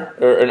filter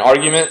or an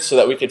argument so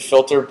that we could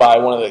filter by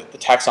one of the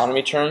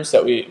taxonomy terms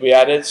that we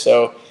added.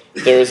 So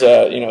there's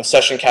a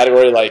session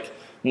category like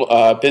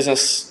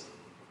business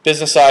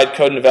side,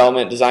 code and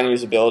development, design and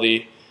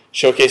usability,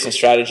 showcase and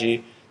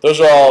strategy. Those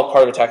are all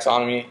part of a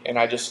taxonomy, and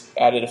I just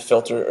added a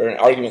filter or an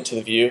argument to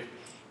the view.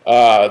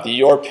 The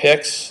your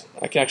picks,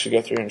 I can actually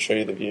go through and show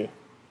you the view.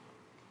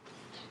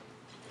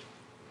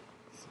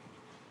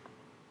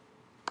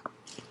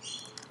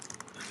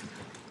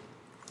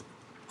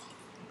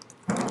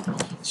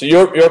 So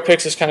your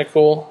picks is kind of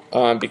cool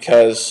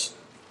because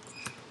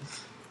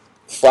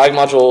flag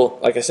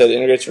module, like I said,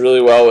 integrates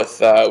really well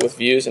with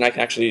views, and I can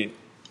actually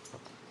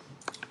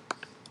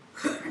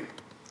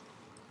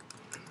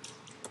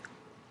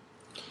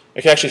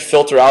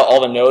filter out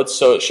all the nodes,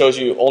 so it shows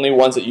you only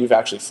ones that you've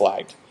actually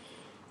flagged.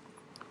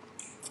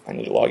 I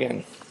need to log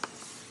in.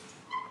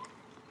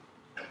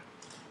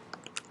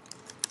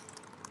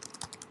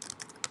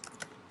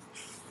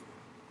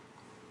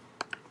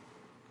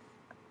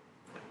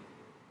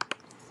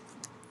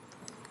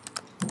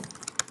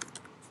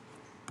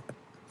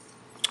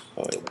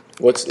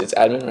 It's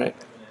admin, right?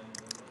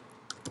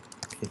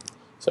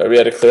 Sorry, we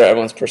had to clear out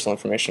everyone's personal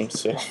information.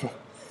 So.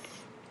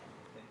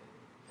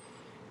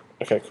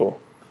 Okay, cool.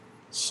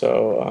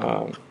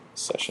 So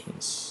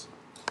sessions.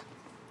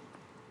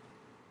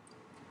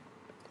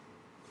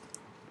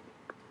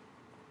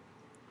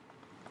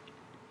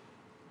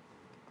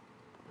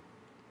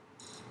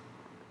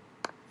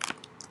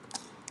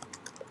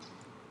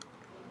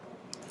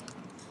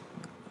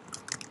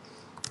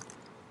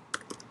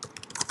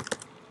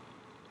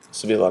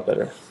 This would be a lot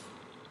better.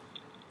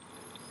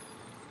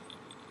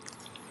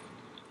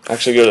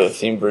 Actually, go to the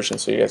theme version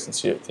so you guys can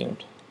see it themed.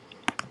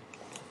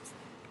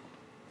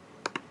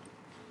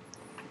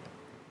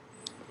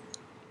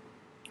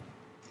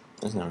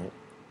 That's not right.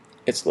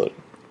 It's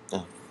loading.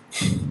 Oh.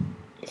 Okay,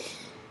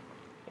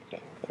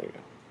 there we go.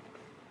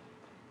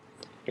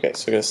 Okay,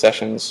 so go to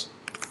sessions.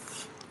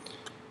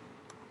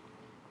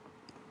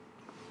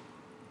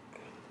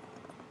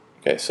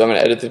 Okay, so I'm going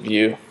to edit the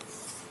view.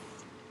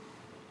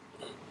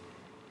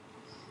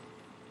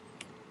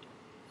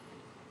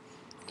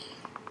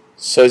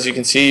 So as you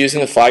can see, using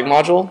the flag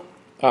module,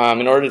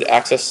 in order to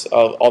access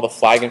all the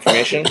flag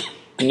information,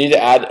 you need to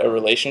add a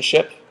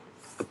relationship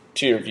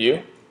to your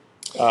view.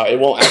 It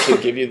won't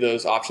actually give you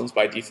those options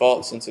by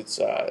default since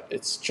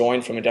it's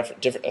joined from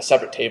a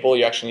separate table.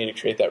 You actually need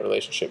to create that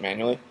relationship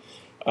manually.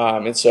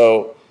 And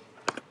so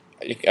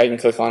I can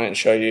click on it and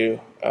show you.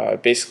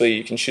 Basically,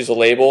 you can choose a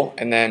label,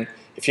 and then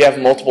if you have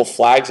multiple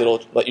flags,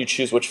 it'll let you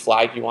choose which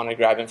flag you want to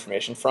grab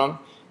information from.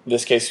 In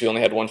this case, we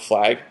only had one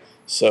flag,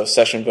 so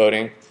session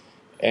voting.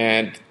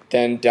 And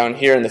then down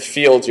here in the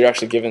fields, you're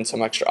actually given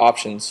some extra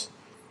options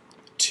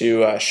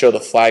to show the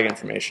flag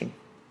information.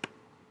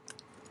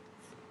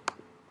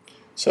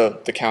 So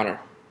the counter,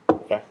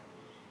 okay.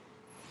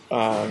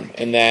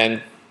 And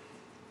then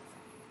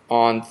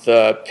on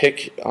the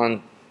pick,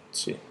 let's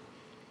see,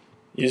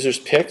 users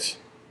picked,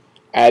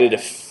 I added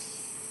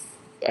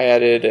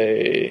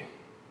a,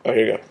 oh,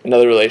 here you go,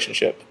 another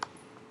relationship.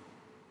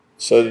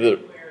 So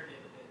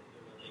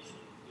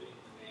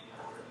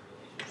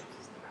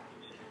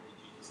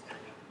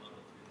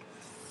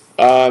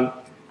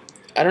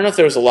I don't know if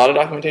there was a lot of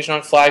documentation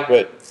on flag,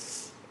 but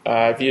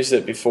I've used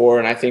it before,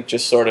 and I think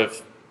just sort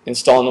of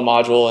installing the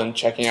module and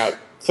checking out,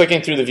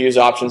 clicking through the views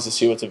options to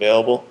see what's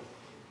available.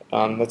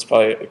 That's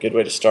probably a good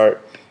way to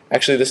start.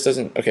 Actually, this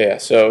doesn't, okay, yeah,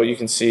 so you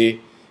can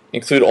see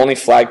include only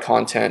flag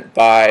content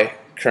by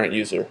current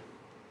user.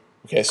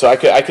 Okay, so I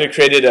could have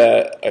created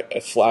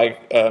a flag,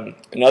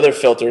 another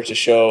filter to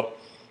show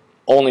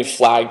only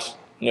flagged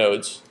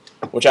nodes,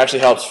 which actually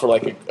helps for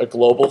like a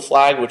global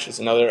flag, which is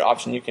another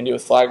option you can do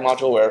with flag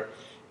module where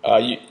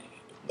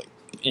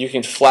you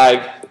can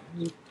flag,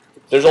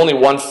 there's only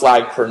one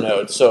flag per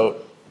node,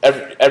 so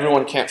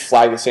everyone can't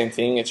flag the same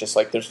thing. It's just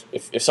like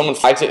if someone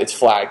flags it, it's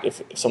flagged.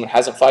 If someone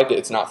hasn't flagged it,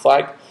 it's not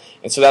flagged.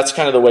 And so that's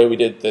kind of the way we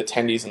did the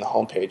attendees and the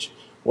homepage,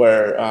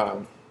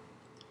 where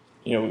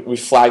we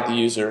flag the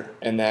user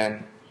and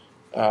then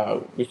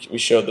we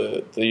show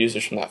the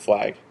users from that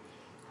flag.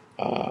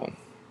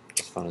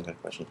 Finally got a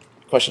question.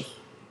 Question?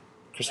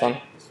 Chris Vaughn?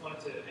 I just wanted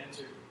to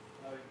answer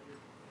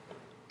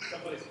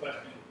somebody's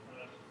question.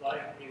 Flag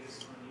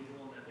is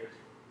unusual and that there's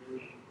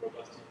really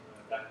robust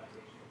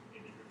documentation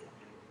in the Drupal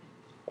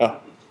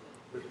handbook.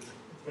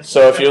 Oh.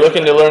 So if you're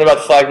looking to learn about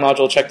the flag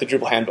module, check the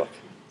Drupal handbook.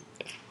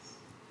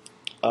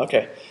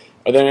 Okay.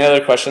 Are there any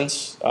other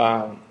questions?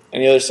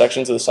 Any other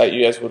sections of the site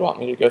you guys would want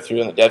me to go through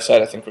on the dev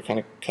side? I think we're kind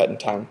of cutting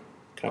time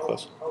kind of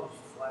close. How is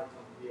flag come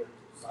here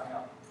to sign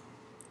up?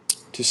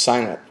 To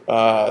sign up.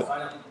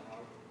 Sign up.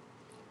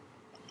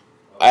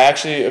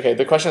 Okay,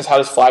 the question is how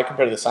does flag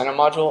compare to the sign up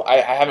module? I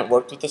haven't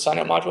worked with the sign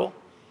up module,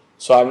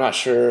 so I'm not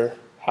sure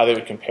how they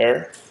would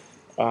compare.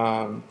 Sign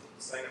up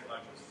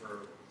modules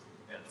for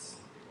events.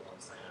 People want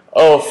to sign up.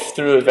 Oh,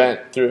 through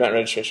event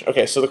registration.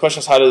 Okay, so the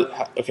question is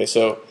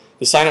so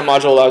the sign up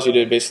module allows you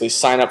to basically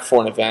sign up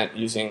for an event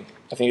using,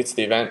 I think it's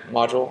the event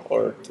module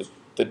or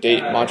the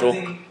date module.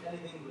 Anything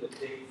with a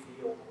date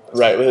field.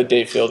 Right, with a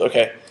date field.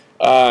 Okay.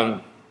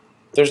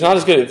 There's not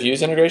as good a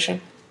views integration.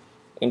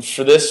 And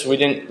for this, we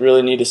didn't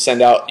really need to send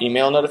out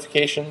email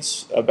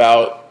notifications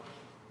about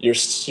your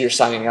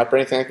signing up or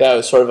anything like that. It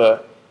was sort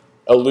of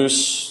a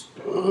loose,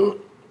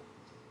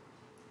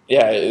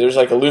 there's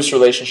like a loose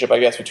relationship, I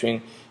guess,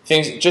 between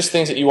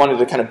things that you wanted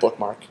to kind of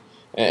bookmark.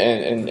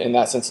 And in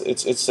that sense,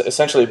 it's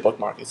essentially a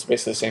bookmark. It's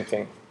basically the same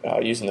thing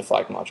using the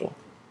flag module.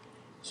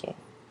 So,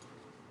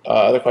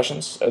 other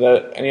questions?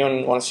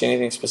 Anyone want to see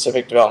anything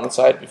specific development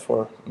side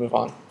before we move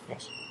on?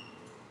 Yes.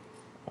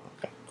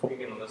 Okay, cool.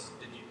 Did you list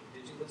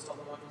all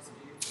the modules that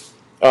you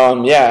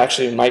used? Yeah,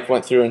 actually, Mike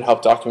went through and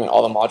helped document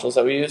all the modules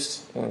that we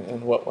used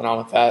and what went on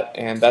with that.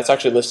 And that's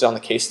actually listed on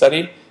the case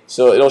study.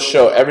 So it'll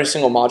show every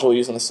single module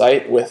used on the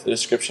site with the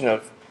description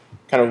of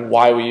kind of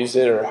why we used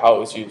it or how it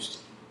was used.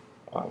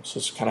 So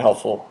it's kind of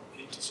helpful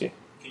to see.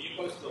 Can you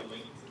post a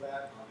link to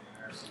that on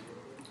the IRC?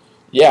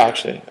 Yeah,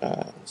 actually.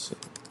 Let's see.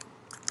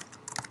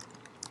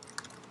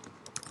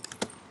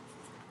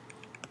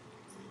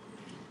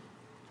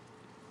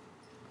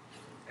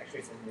 Actually,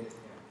 it's in this.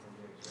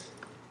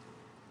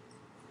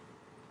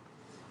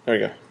 There we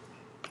go.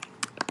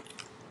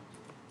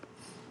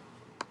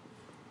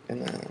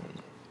 And then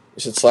you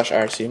said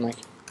 /IRC, Mike?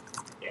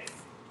 Yeah.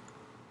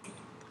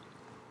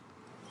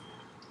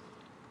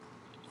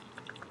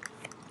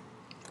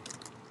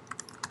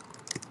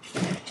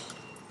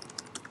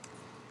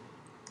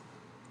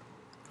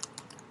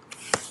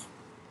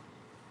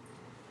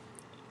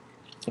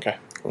 Okay,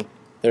 cool.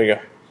 There we go.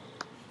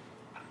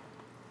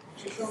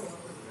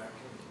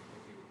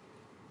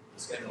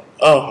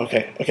 Oh,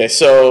 okay. Okay,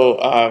 so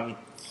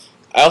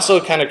I also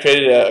kind of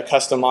created a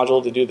custom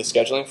module to do the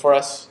scheduling for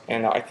us,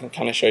 and I can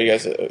kind of show you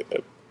guys a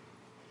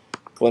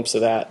glimpse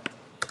of that.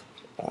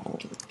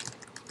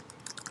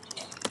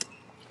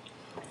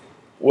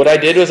 What I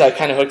did was I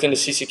kind of hooked into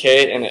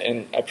CCK,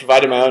 and I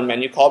provided my own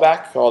menu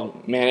callback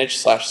called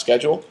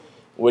manage/schedule,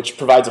 which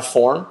provides a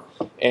form.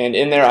 And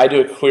in there, I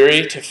do a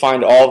query to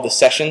find all of the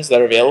sessions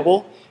that are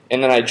available,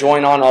 and then I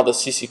join on all the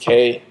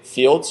CCK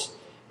fields,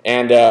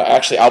 and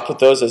actually output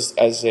those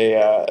as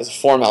a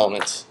form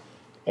element.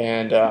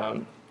 And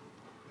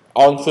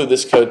I'll include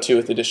this code too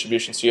with the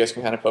distribution, so you guys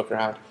can kind of poke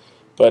around.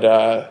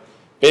 But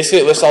basically,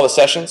 it lists all the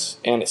sessions,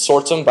 and it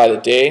sorts them by the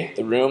day,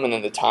 the room, and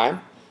then the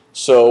time.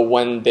 So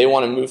when they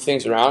want to move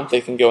things around,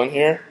 they can go in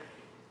here,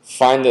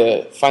 find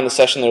the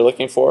session they're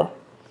looking for,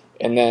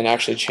 and then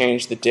actually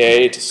change the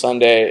day to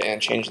Sunday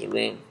and change the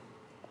room,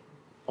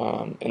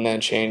 and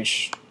then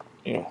change,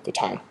 the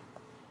time.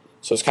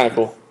 So it's kind of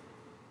cool.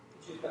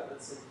 Did you got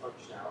that same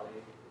functionality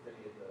with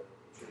any of the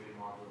attributed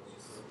modules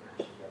just sort of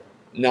match together?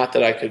 Not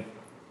that I could.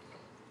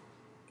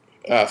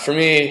 For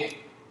me,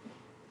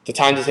 the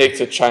time to take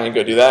to try and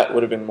go do that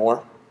would have been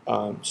more.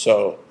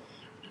 So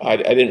I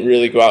didn't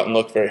really go out and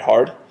look very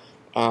hard.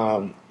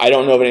 I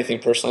don't know of anything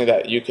personally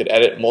that you could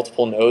edit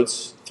multiple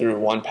nodes through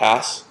one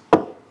pass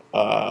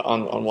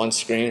on one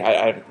screen.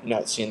 I've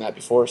not seen that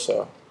before,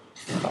 so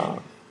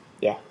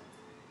yeah.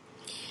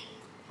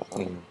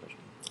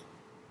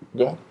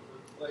 Go ahead.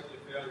 Like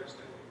if I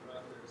understand it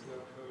right, there's no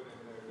code in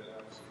there that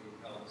actually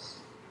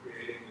helps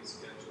creating the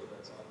schedule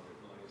that's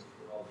optimized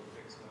for all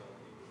the fixed amount of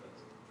people.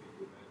 That's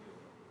completely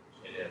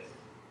manual. It is.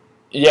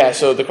 Yeah,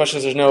 so the question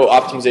is there's no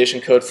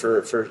optimization code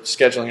for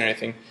scheduling or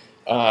anything.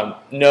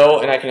 No,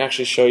 and I can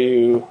actually show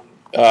you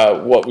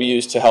what we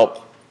use to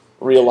help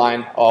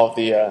realign all of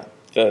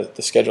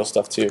the schedule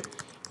stuff too.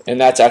 And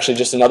that's actually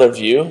just another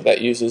view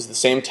that uses the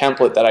same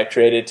template that I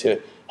created to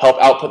help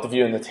output the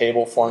view in the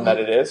table form that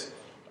it is.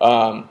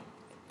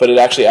 But it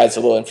actually adds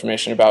a little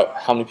information about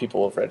how many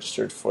people have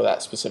registered for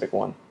that specific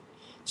one.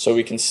 So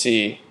we can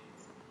see,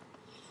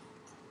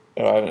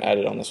 I haven't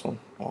added on this one.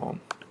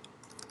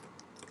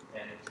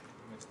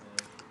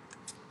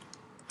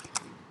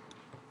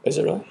 Is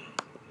it really?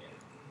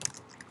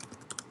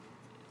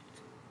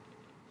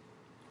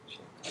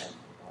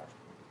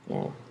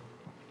 No.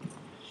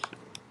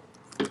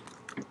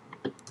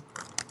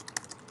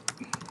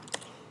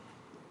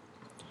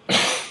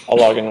 I'll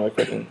log in really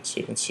quick so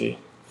you can see.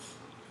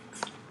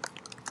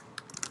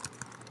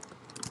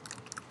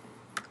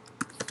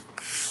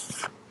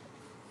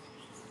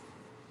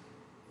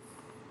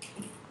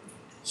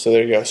 So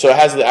there you go. So it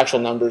has the actual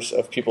numbers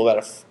of people that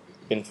have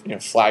been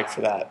flagged for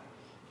that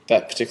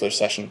particular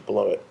session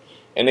below it.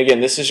 And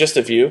again, this is just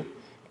a view.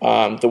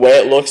 The way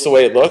it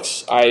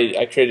looks,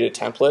 I created a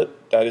template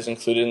that is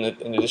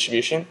included in the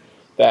distribution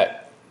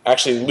that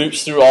actually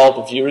loops through all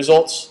the view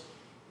results,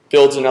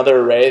 builds another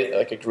array,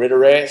 like a grid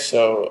array.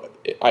 So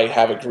I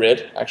have a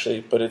grid,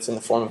 actually, but it's in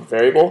the form of a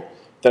variable.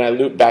 Then I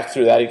loop back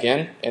through that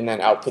again, and then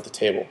output the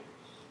table.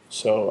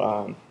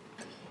 So,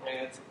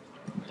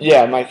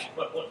 yeah, Mike.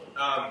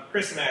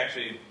 Chris and I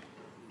actually,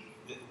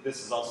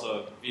 this is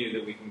also a view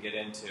that we can get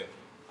into.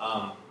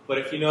 But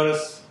if you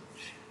notice,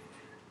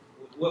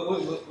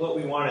 what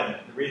we wanted,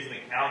 the reason the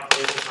count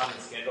isn't on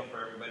the schedule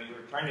for everybody, we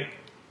were trying to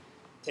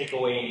take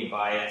away any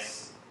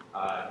bias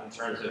in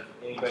terms of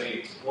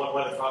anybody. One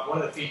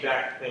of the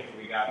feedback things that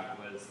we got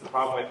was the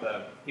problem with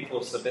the people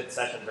who submit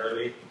sessions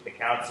early, the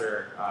counts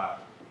are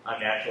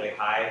unnaturally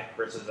high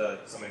versus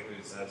somebody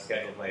who's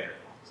scheduled later.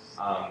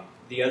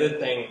 The other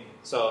thing,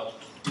 so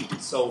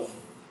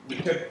we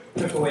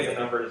took away the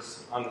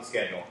numbers on the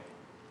schedule,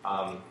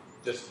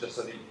 just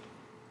so that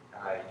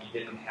you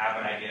didn't have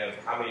an idea of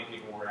how many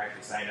people were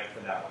actually signed up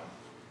for that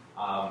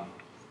one.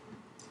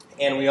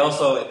 And we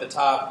also, at the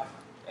top,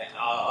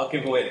 I'll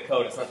give away the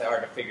code, it's not that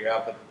hard to figure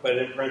out, but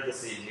in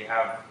parentheses you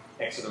have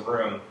next to the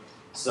room.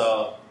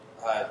 So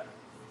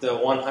the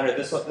 100,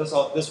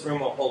 this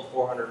room will hold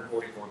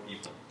 444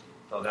 people.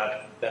 So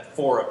that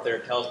 4 up there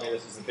tells me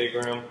this is a big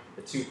room.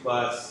 The 2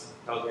 plus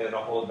tells me that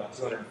it'll hold about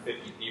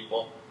 250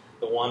 people.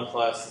 The 1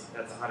 plus,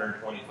 that's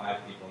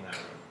 125 people in that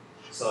room.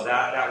 So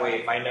that way,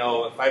 if I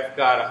know if I've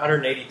got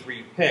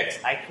 183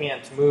 picks, I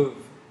can't move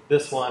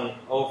this one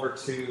over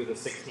to the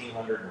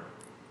 1600 room.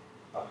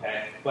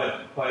 Okay,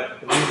 but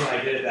the reason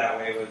I did it that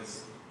way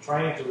was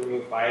trying to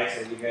remove bias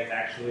so you guys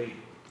actually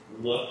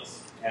looked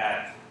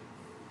at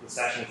the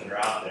sessions that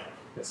are out there.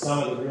 Because some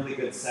of the really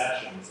good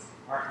sessions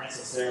aren't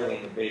necessarily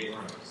in the big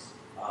rooms,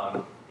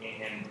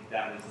 and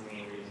that was the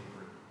main reason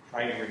for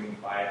trying to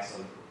remove bias.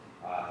 So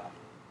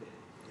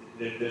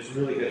there's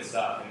really good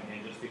stuff,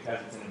 and just because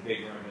it's in a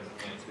big room doesn't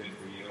mean it's good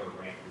for you or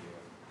right for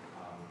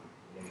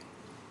you.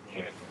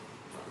 Anyway,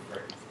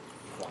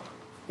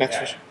 next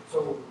question.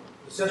 So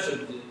the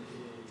session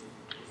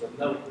is a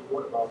note.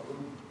 What about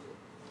rooms?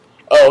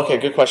 Oh, okay,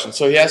 good question.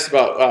 So he asked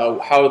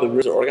about how the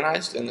rooms are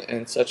organized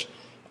and such.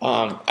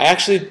 I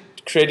actually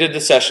created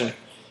the session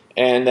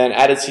and then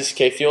added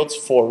CCK fields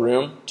for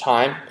room,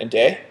 time, and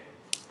day.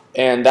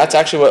 And that's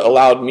actually what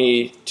allowed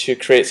me to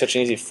create such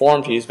an easy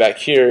form to use back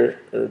here,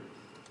 or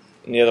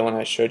in the other one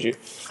I showed you,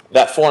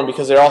 that form,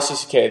 because they're all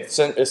CCK. It's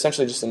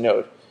essentially just a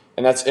node.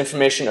 And that's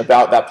information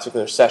about that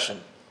particular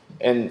session.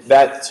 And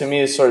that, to me,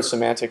 is sort of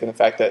semantic in the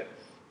fact that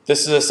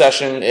this is a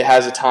session, it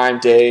has a time,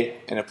 day,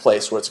 and a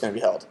place where it's going to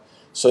be held.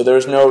 So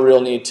there's no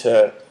real need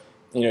to,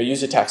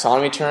 use a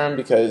taxonomy term,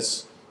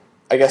 because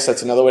I guess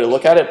that's another way to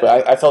look at it,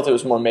 but I felt it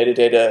was more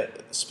metadata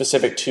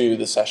specific to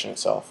the session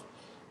itself.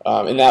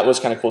 And that was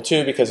kind of cool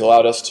too, because it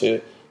allowed us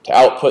to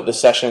output the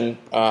session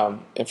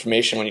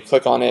information when you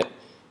click on it.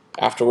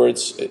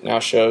 Afterwards, it now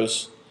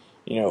shows,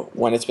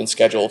 when it's been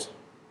scheduled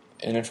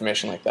and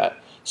information like that.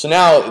 So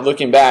now,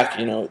 looking back,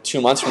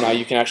 2 months from now,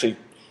 you can actually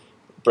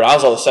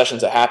browse all the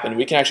sessions that happened.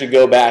 We can actually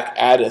go back,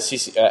 add a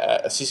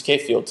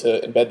CCK field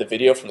to embed the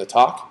video from the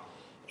talk,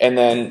 and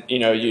then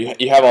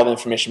you have all the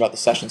information about the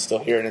session still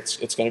here, and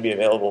it's going to be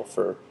available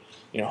for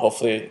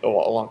hopefully a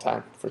long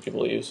time for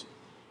people to use.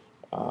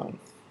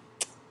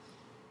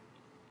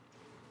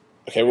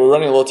 Okay, we're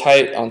running a little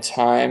tight on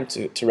time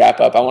to wrap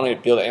up. I want to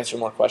be able to answer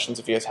more questions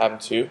if you guys have them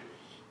too.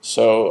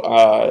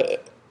 So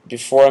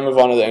before I move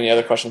on to any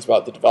other questions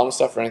about the development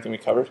stuff or anything we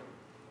covered?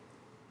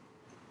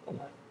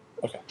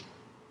 Okay.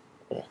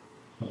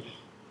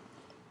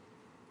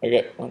 I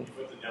get one. You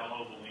put the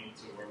downloadable link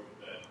to where you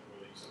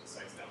said the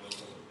site's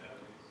downloadable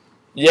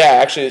database? Yeah,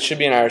 actually it should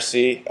be an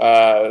IRC.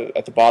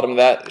 At the bottom of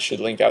that, it should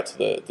link out to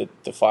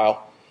the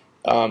file.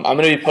 I'm going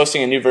to be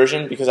posting a new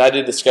version because I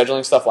did the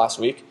scheduling stuff last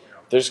week.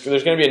 There's going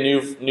to be a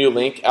new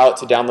link out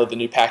to download the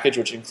new package,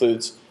 which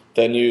includes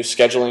the new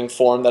scheduling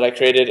form that I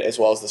created, as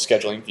well as the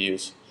scheduling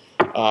views.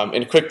 And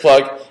a quick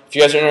plug, if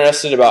you guys are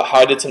interested about how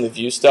I did some of the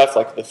view stuff,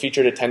 like the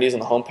featured attendees on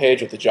the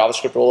homepage with the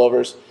JavaScript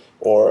rollovers,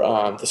 or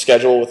the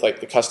schedule with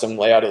like the custom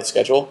layout of the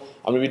schedule,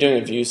 I'm going to be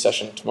doing a views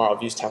session tomorrow,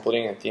 views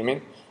templating and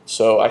theming,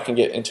 so I can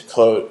get into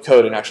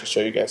code and actually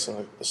show you guys some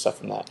of the stuff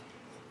from that.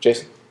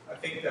 Jason? I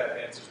think that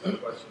answers my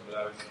question, but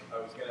I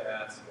was going to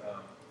ask,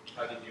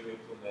 how did you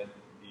implement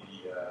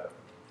the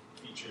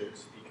featured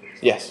speakers?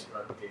 Yes.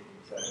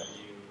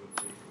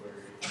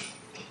 jQuery?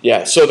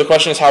 Yeah, so the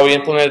question is how we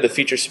implemented the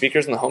featured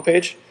speakers on the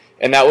homepage,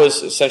 and that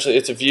was essentially,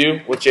 it's a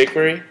view with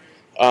jQuery.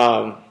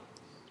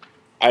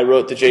 I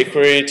wrote the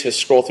jQuery to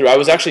scroll through. I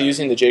was actually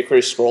using the jQuery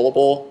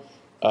scrollable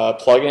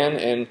plugin,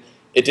 and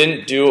it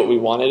didn't do what we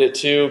wanted it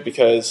to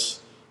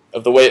because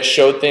of the way it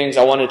showed things.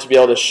 I wanted to be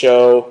able to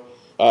show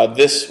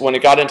this, when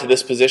it got into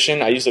this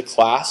position, I used a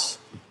class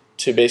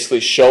to basically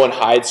show and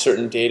hide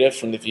certain data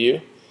from the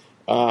view.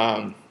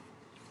 And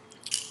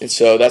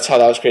so that's how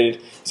that was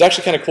created. It's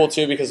actually kind of cool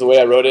too because the way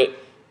I wrote it,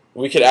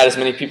 we could add as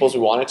many people as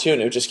we wanted to,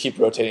 and it would just keep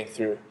rotating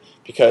through.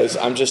 Because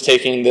I'm just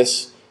taking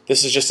this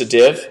is just a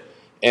div,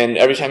 and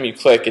every time you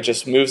click, it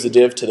just moves the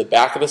div to the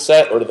back of the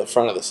set or to the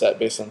front of the set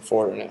based on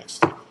forward or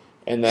next.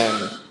 And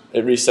then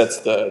it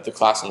resets the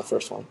class on the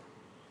first one.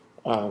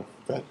 Go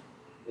ahead.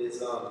 You guys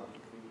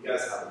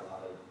have a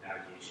lot of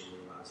navigation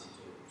that allows you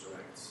to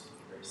direct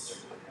very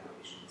circular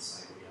navigation to the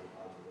site. We have a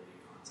lot of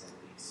related content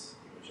links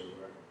pretty much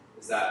everywhere.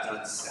 Is that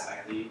done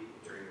statically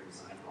during the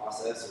design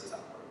process, or is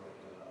that part of like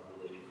a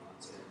related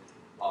content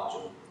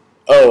module?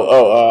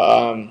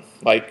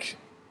 Like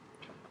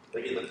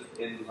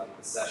in like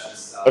the session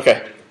stuff,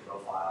 okay. The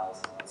profiles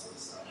and all that sort of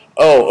stuff.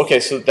 Oh, okay.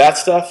 So that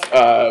stuff,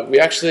 we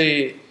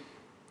actually,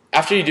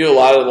 after you do a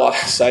lot of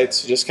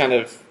sites, you just kind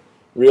of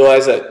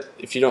realize that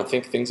if you don't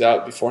think things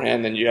out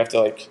beforehand, then you have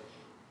to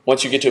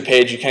once you get to a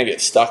page, you kind of get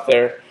stuck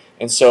there.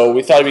 And so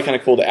we thought it'd be kind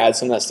of cool to add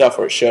some of that stuff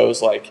where it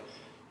shows what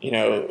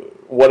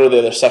are the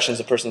other sessions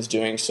the person's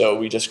doing. So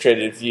we just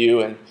created a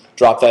view and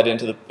dropped that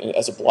into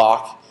as a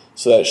block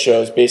so that it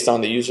shows based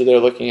on the user they're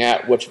looking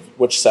at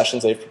which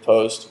sessions they've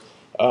proposed.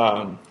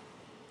 Some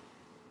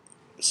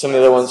of the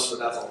other ones. So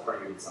that's all part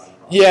of your design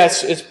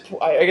process.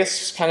 Yeah, I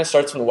guess it kind of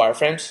starts from the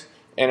wireframes,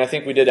 and I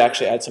think we did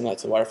actually add some of that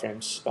to the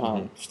wireframes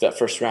that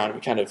first round.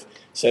 We kind of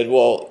said,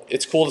 well,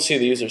 it's cool to see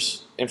the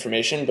user's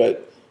information,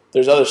 but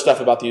there's other stuff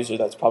about the user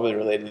that's probably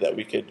related that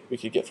we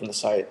could get from the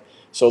site.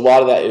 So a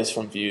lot of that is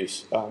from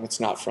views. It's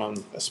not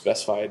from a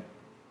specified,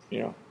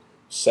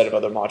 set of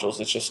other modules.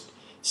 It's just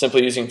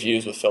simply using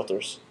views with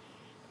filters.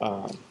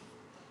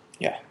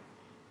 Yeah.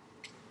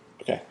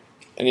 Okay.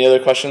 Any other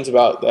questions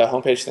about the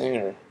homepage thing,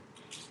 or?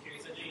 Just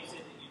curious, I know you said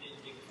that you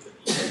didn't dig into it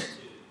yet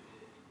to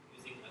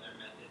using other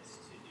methods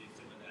to do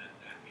some of that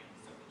back-end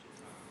stuff that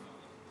you're talking about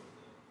with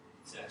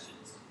the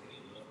sessions. Have you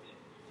looked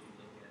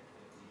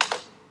at the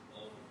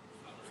bulk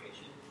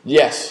operation?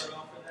 Yes.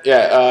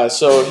 Yeah.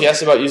 So he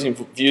asked about using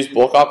views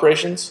bulk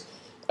operations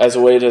as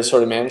a way to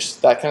sort of manage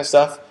that kind of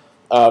stuff.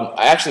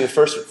 I actually, the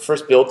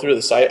first build through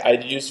the site,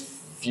 I'd use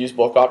views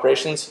bulk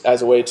operations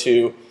as a way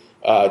to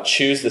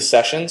choose the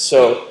sessions.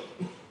 So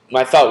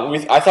I thought we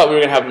were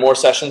going to have more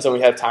sessions than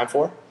we had time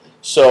for.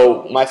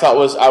 So my thought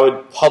was I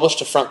would publish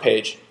to front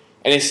page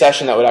any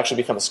session that would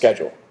actually become a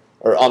schedule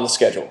or on the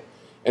schedule.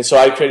 And so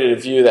I created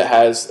a view that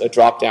has a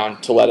drop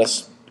down to let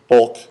us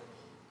bulk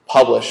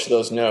publish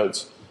those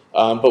nodes.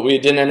 But we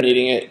didn't end up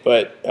needing it.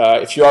 But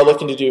if you are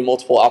looking to do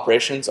multiple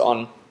operations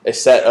on a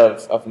set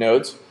of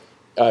nodes,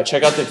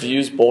 check out the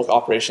views bulk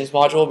operations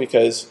module,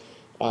 because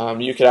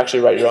you could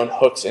actually write your own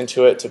hooks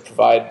into it to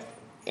provide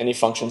any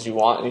functions you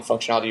want, any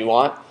functionality you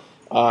want.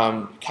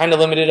 Kind of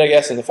limited, I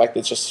guess, in the fact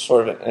that it's just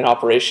sort of an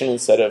operation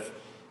instead of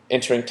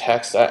entering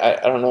text. I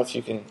don't know if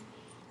you can.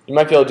 You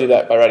might be able to do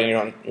that by writing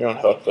your own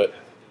hook, but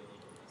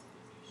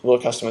a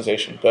little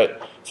customization. But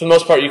for the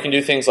most part, you can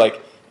do things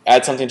like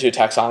add something to a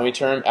taxonomy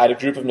term, add a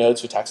group of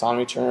nodes to a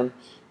taxonomy term.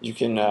 You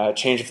can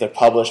change if they're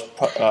published,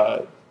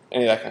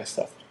 any of that kind of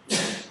stuff.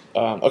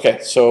 Okay,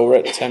 so we're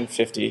at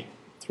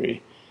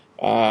 10:53.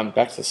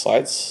 Back to the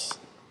slides.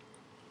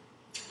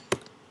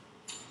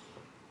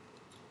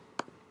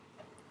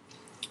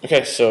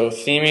 Okay, so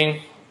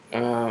theming.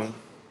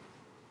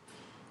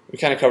 We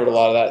kind of covered a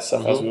lot of that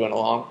stuff as we went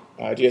along.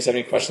 Do you guys have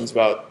any questions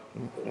about?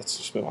 Let's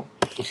just move on.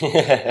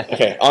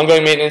 Okay,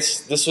 ongoing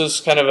maintenance. This was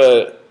kind of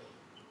a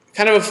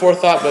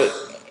forethought, but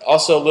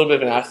also a little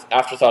bit of an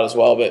afterthought as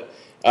well. But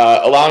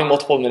allowing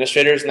multiple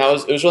administrators, and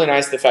it was really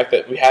nice the fact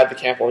that we had the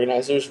camp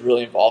organizers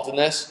really involved in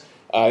this.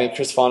 I think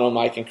Chris Fano,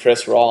 Mike, and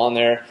Chris were all on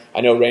there.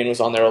 I know Rain was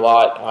on there a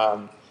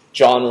lot.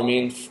 John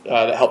Ramin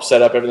that helped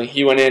set up everything.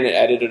 He went in and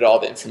edited all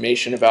the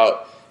information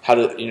about how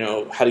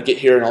to get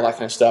here and all that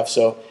kind of stuff.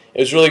 So it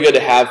was really good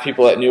to have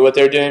people that knew what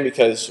they were doing,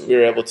 because we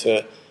were able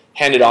to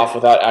hand it off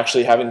without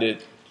actually having to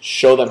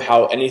show them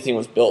how anything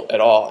was built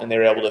at all, and they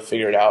were able to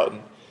figure it out.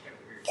 And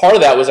part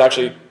of that was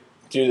actually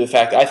due to the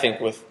fact, I think,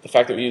 with the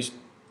fact that we used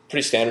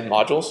pretty standard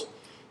modules,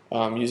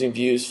 using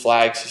views,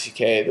 flags,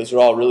 CCK. Those are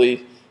all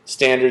really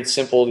standard,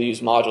 simple to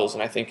use modules,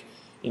 and I think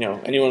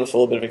anyone with a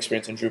little bit of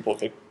experience in Drupal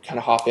could kind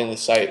of hop in the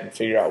site and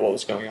figure out what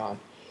was going on.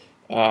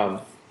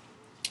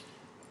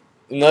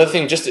 Another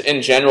thing, just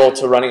in general,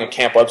 to running a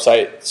camp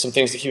website, some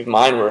things to keep in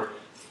mind were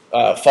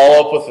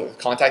follow up with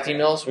contact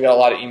emails. We got a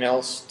lot of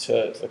emails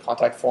to the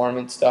contact form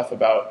and stuff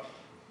about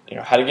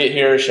how to get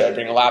here. Should I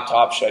bring a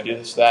laptop? Should I do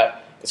this,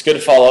 that? It's good to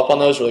follow up on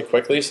those really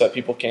quickly so that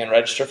people can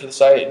register for the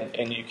site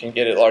and you can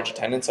get a large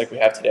attendance like we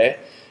have today.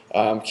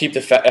 Keep the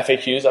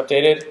FAQs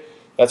updated.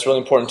 That's really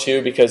important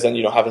too, because then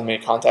you don't have as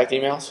many contact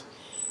emails.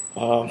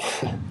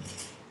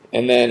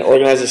 And then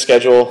organize the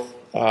schedule.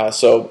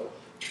 So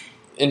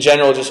in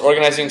general, just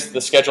organizing the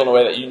schedule in a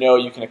way that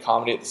you can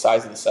accommodate the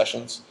size of the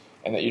sessions,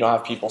 and that you don't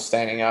have people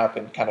standing up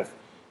and kind of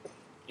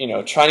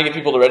trying to get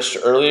people to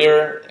register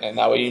earlier, and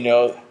that way you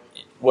know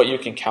what you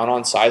can count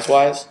on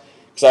size-wise.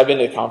 Because I've been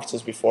to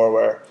conferences before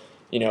where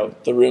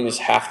the room is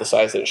half the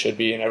size that it should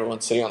be, and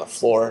everyone's sitting on the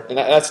floor, and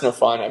that's no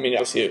fun. I mean,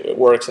 obviously it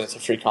works and it's a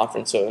free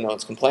conference, so no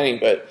one's complaining,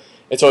 but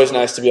it's always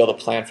nice to be able to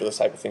plan for those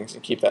type of things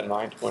and keep that in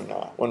mind when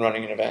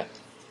running an event.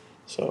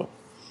 So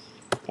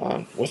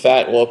with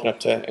that, we'll open up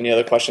to any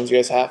other questions you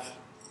guys have.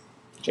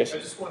 Jason?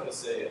 I just wanted to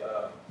say,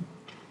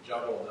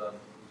 job well done,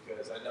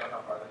 because I know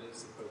how hard it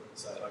is to put a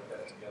site like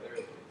that together.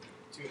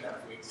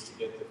 2.5 weeks to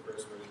get the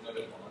first version of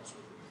it launched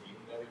with the team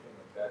and everything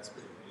like that. It's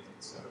pretty amazing.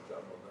 So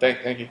job well done. Thank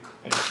you. Thank you.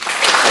 And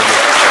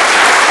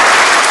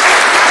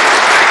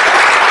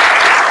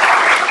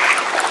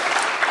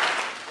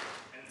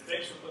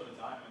thanks for putting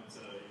the time into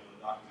the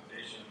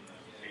documentation,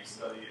 the case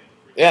study, and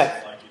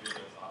Yeah. like you did.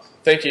 That's awesome.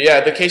 Thank you.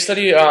 Yeah, the case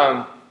study,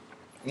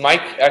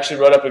 Mike actually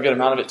wrote up a good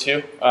amount of it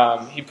too.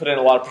 He put in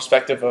a lot of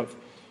perspective of,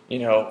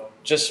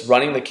 just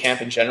running the camp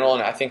in general,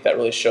 and I think that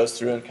really shows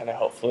through and kind of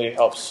hopefully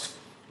helps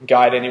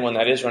guide anyone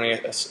that is running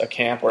a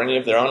camp or any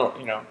of their own,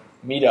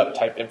 meetup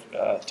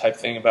type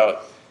thing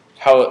about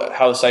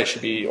how the site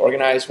should be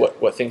organized,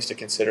 what things to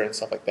consider and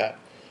stuff like that.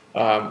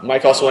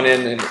 Mike also went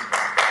in and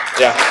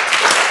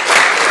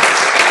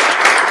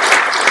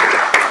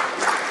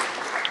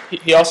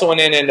he also went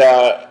in and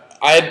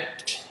I had,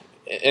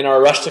 in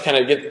our rush to kind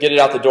of get it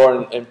out the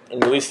door and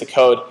release the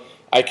code,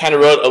 I kind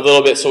of wrote a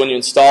little bit so when you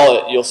install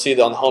it, you'll see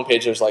that on the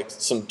homepage there's like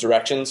some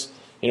directions.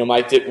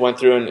 Mike went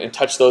through and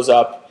touched those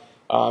up.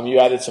 You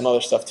added some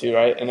other stuff too,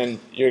 right? And then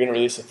you're going to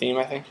release a theme,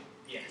 I think?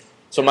 Yes.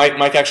 So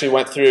Mike actually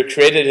went through,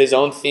 created his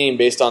own theme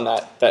based on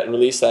that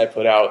release that I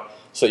put out,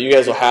 so that you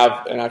guys will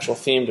have an actual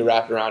theme to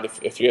wrap around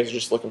if you guys are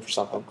just looking for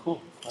something. Oh,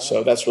 cool.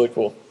 So that's really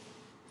cool.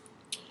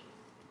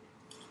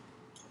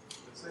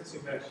 Since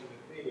you mentioned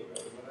the theme,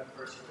 when I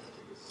first went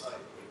to the site,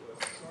 it was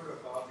sort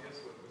of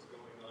obvious what was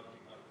going on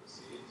behind the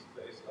scenes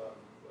based on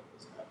what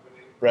was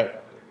happening. Right.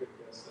 I had a good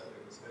guess that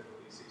it was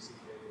heavily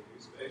CCK and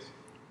use-based.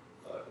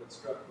 What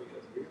struck me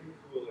as really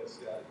cool is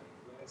that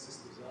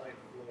Lance's design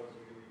flows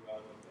really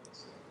well with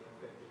this. And I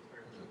think in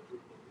terms of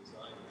Drupal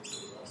design, this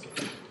is also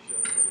really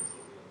showcased.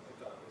 I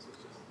thought this was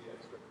just the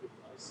extra cool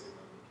icing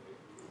on the cake.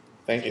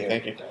 Thank you.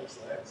 Thanks,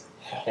 Lance.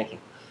 Thank you.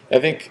 I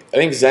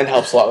think Zen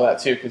helps a lot with that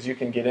too, because you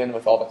can get in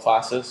with all the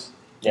classes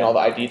and all the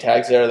ID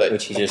tags there.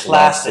 Which he just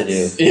loves to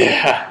do.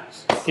 Yeah.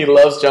 he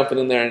loves jumping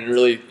in there and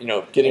really,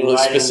 getting really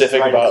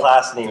specific writing about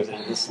class names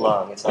that are this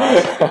long. It's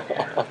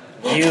awesome.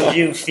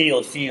 View,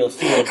 field, view,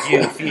 field,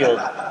 view,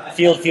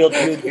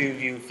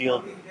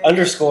 field,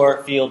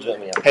 underscore, field.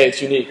 Yeah. Hey,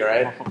 it's unique, all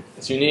right?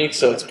 It's unique,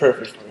 so it's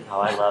perfect for me. Oh,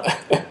 I love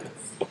it.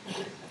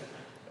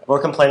 More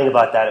complaining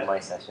about that in my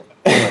session.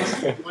 Do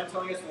you mind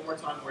telling us one more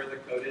time where the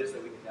code is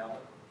that we can download?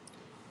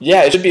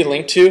 Yeah, it should be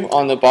linked to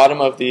on the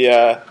bottom of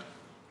there's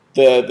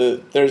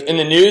in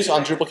the news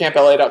on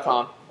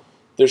DrupalCampLA.com.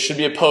 There should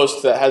be a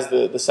post that has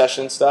the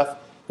session stuff.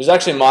 There's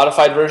actually a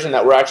modified version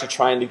that we're actually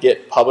trying to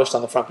get published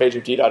on the front page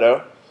of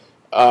D.O.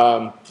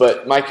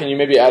 But Mike, can you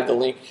maybe add the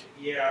link?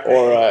 Yeah,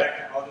 Or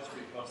I'll just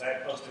repost. I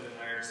posted in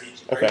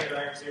IRC. Okay. Are you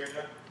in IRC right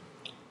now?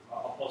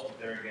 I'll post it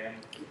there again.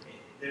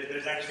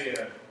 There's actually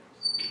a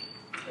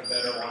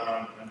better one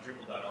on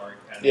Drupal.org.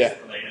 Yeah.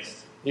 The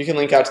latest. You can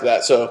link out to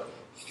that. So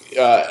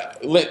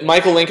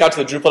Mike will link out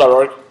to the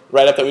Drupal.org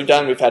write-up that we've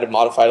done. We've had to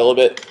modify it a little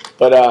bit.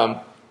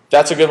 But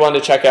that's a good one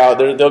to check out.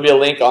 There'll be a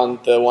link on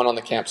the one on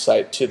the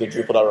campsite to the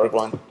Drupal.org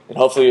one. And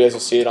hopefully you guys will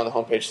see it on the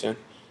homepage soon.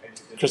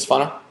 Chris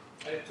Fana?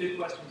 I have 2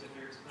 questions if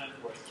there's time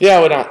for it. Yeah,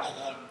 why not?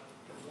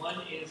 One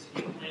is,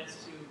 do you plan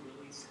to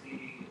release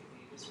the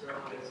distro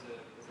as an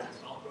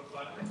install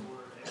profile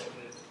or as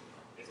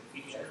a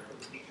feature for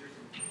the features?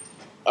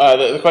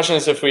 The question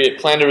is if we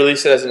plan to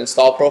release it as an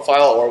install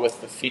profile or with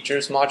the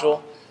features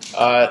module.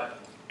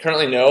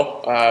 Currently,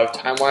 no.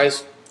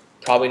 Time-wise,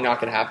 probably not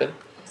going to happen.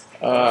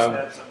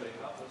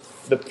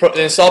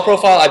 The install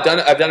profile, I've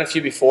done a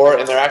few before,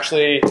 and they're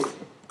actually,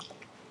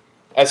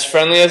 as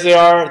friendly as they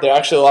are, they're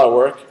actually a lot of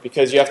work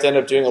because you have to end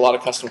up doing a lot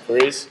of custom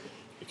queries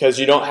because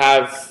you don't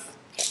have,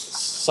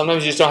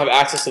 sometimes you just don't have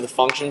access to the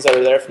functions that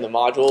are there from the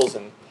modules,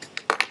 and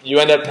you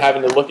end up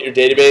having to look at your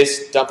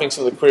database, dumping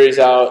some of the queries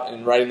out,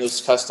 and writing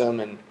those custom,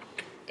 and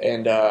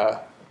they're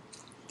a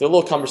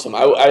little cumbersome.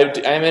 I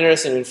am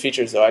interested in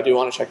features, though. I do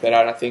want to check that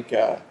out. I think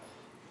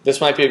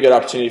this might be a good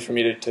opportunity for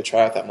me to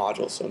try out that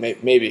module. So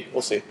maybe.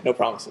 We'll see. No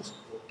promises.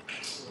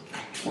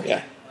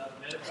 Yeah.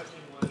 My other question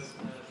was,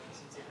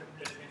 since you haven't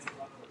had a chance to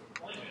talk about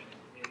deployment,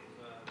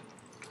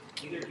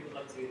 if either of you would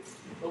like to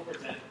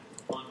co-present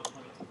on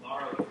deployment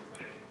tomorrow,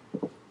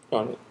 Do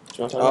you want to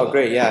talk about that?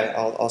 Great. Yeah,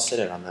 I'll sit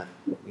in on that.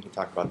 We can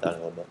talk about that a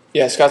little bit.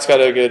 Yeah, Scott's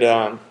got a good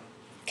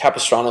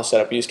Capistrano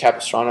setup. We use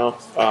Capistrano,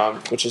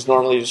 which is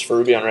normally just for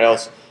Ruby on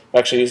Rails. We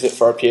actually use it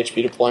for our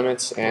PHP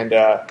deployments and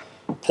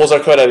pulls our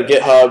code out of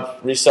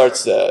GitHub,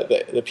 restarts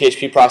the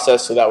PHP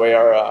process so that way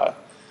our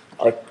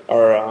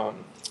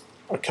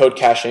code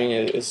caching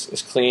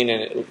is clean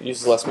and it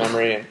uses less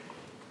memory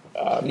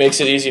and makes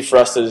it easy for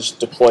us to just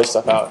deploy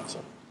stuff out. So.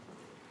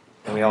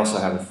 And we also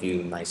have a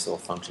few nice little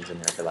functions in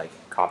there to like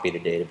copy the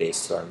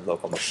database to our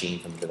local machine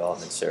from the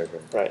development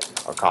server, right?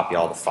 Or copy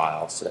all the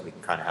files so that we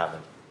can kind of have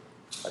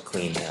a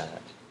clean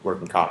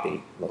working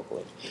copy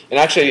locally. And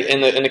actually,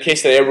 in the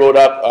case that I wrote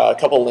up a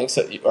couple of links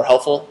that are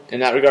helpful in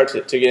that regard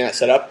to getting that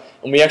set up,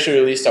 and we actually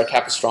released our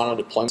Capistrano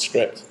deployment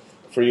script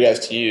for you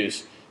guys to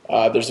use.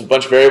 There's a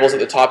bunch of variables at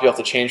the top you have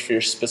to change for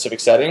your specific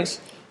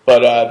settings,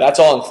 but that's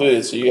all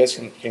included, so you guys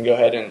can go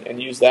ahead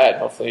and use that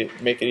and hopefully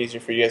make it easier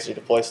for you guys to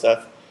deploy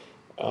stuff.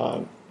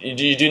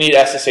 You do need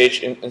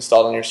SSH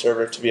installed on your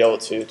server to be able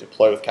to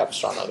deploy with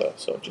Capistrano, though,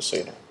 so just so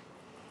you know.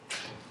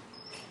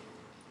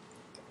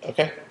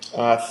 Okay.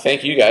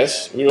 Thank you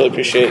guys. We really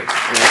appreciate it. So I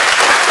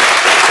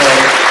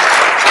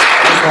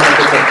just wanted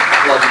to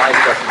plug my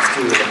questions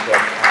too real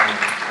quick.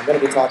 I'm going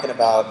to be talking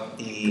about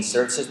the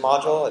services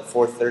module at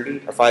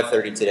 4:30 or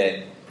 5:30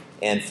 today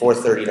and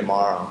 4:30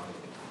 tomorrow.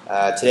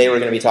 Today we're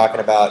going to be talking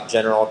about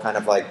general kind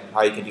of like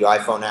how you can do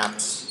iPhone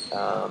apps,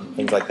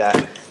 things like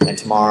that, and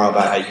tomorrow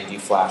about how you can do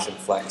Flash and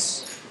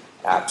Flex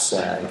apps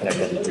and connect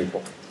them to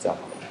Drupal. So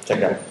check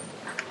it out.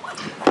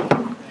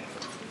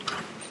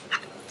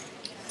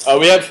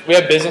 We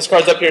have business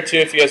cards up here too.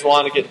 If you guys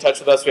want to get in touch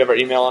with us, we have our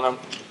email on them.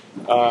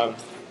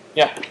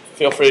 Yeah,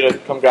 feel free to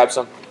come grab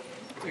some.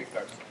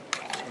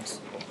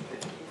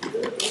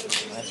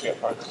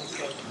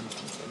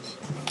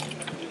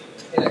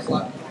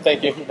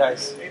 Thank you.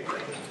 Nice.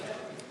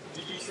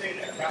 Did you say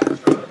that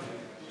Capistrano? Did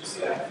you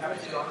see that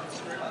Capistrano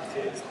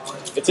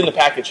script? It's in the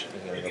package.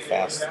 It's going to go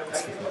fast.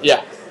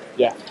 Yeah.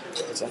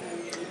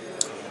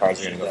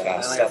 Cards are going to go I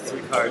fast. only got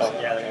 3 cards.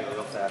 Yeah, they're going to go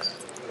real fast.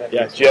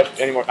 Yeah. Do you have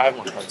any more? I have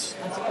more cards.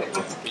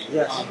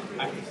 Yes. How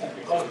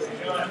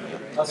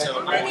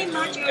many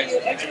modules you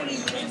actually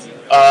use?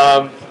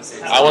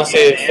 I want to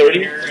say 30,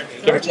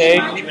 give or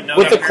take.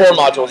 With the core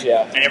modules,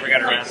 yeah. I never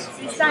got around.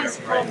 Besides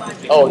core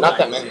modules. Oh, not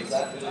that many.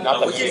 Not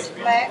that Which many. is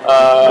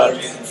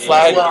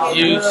flag? Flag,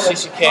 use,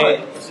 CCK.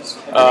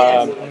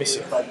 Let me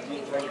see.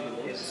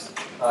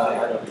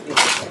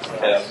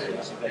 Hey,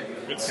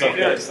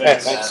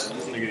 thanks.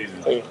 Thank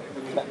you.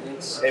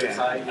 Hey man,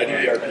 I do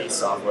ERP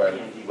software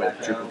with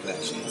Drupal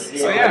connections.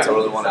 So I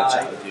totally want to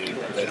chat with you.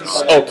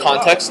 Oh,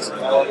 context?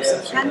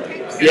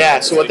 Yeah,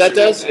 so what that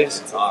does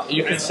is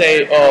you can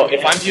say, oh,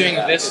 if I'm viewing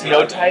this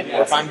node type,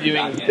 or if I'm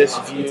viewing this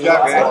view,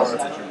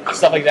 or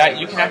stuff like that,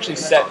 you can actually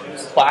set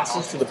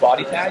classes to the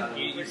body tag,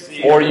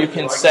 or you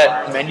can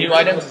set menu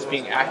items as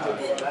being active.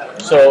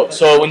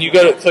 So when you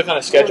go to click on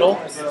a schedule,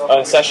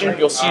 a session,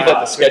 you'll see that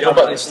the schedule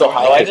button is still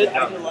highlighted.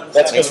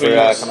 That's because we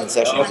use coming to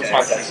session.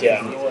 context,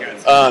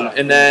 yeah.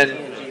 And then,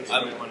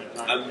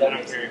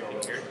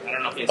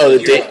 oh,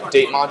 the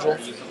date module.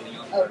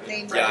 Oh,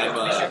 thank you. Yeah,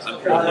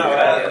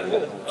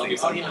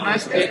 I'm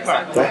Nice date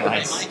card.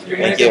 Nice. You're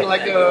Thank you.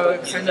 like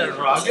a kind of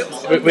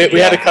rugged. We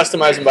had to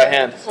customize them by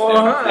hand.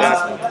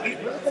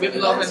 With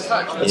love and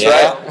touch. That's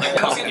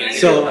right.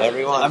 So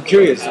Everyone. I'm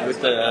curious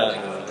with the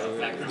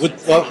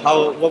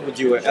what would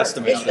you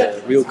estimate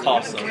the real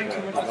cost of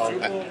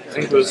development? I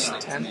think it was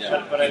 10.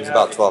 It was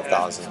about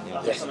 12,000.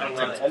 Yeah.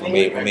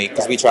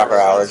 Because we track our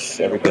hours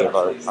every bit of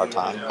our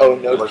time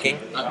working.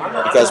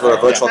 Because we're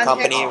a virtual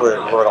company,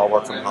 we're all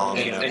work from home.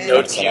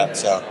 Set up.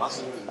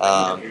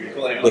 So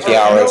with the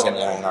hours and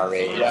our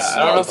rates. Yeah,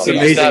 I don't know if It's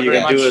amazing you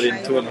can do it in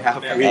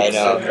 2.5 weeks. I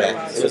know.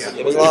 Yeah.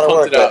 It was a lot of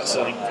work. But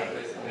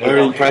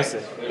very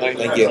impressive.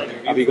 Thank you.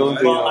 I'll be going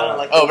to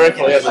Oh, very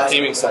cool. Yeah, the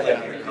theming stuff.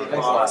 Yeah.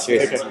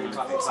 Cheers.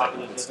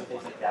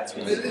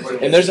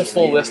 And there's a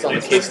full list on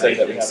the case study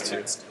that we have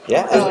too.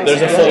 Yeah.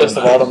 There's a full list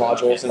of all the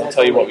modules, and it'll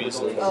tell you what we use.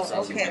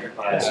 Oh, okay.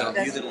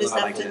 This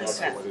afternoon as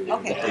well.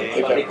 Okay.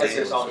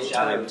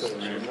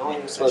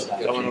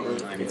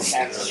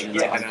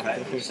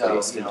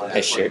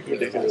 Nice shirt.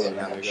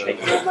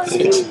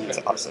 That's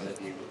awesome.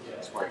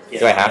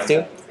 Do I have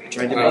to?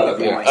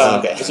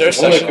 Okay. Is there a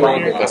session where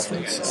you're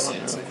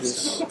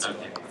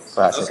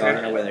Classic.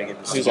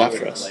 Who's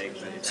after us?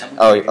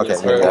 Oh, okay.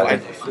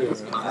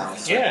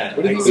 Yeah.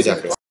 Who's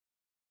after us?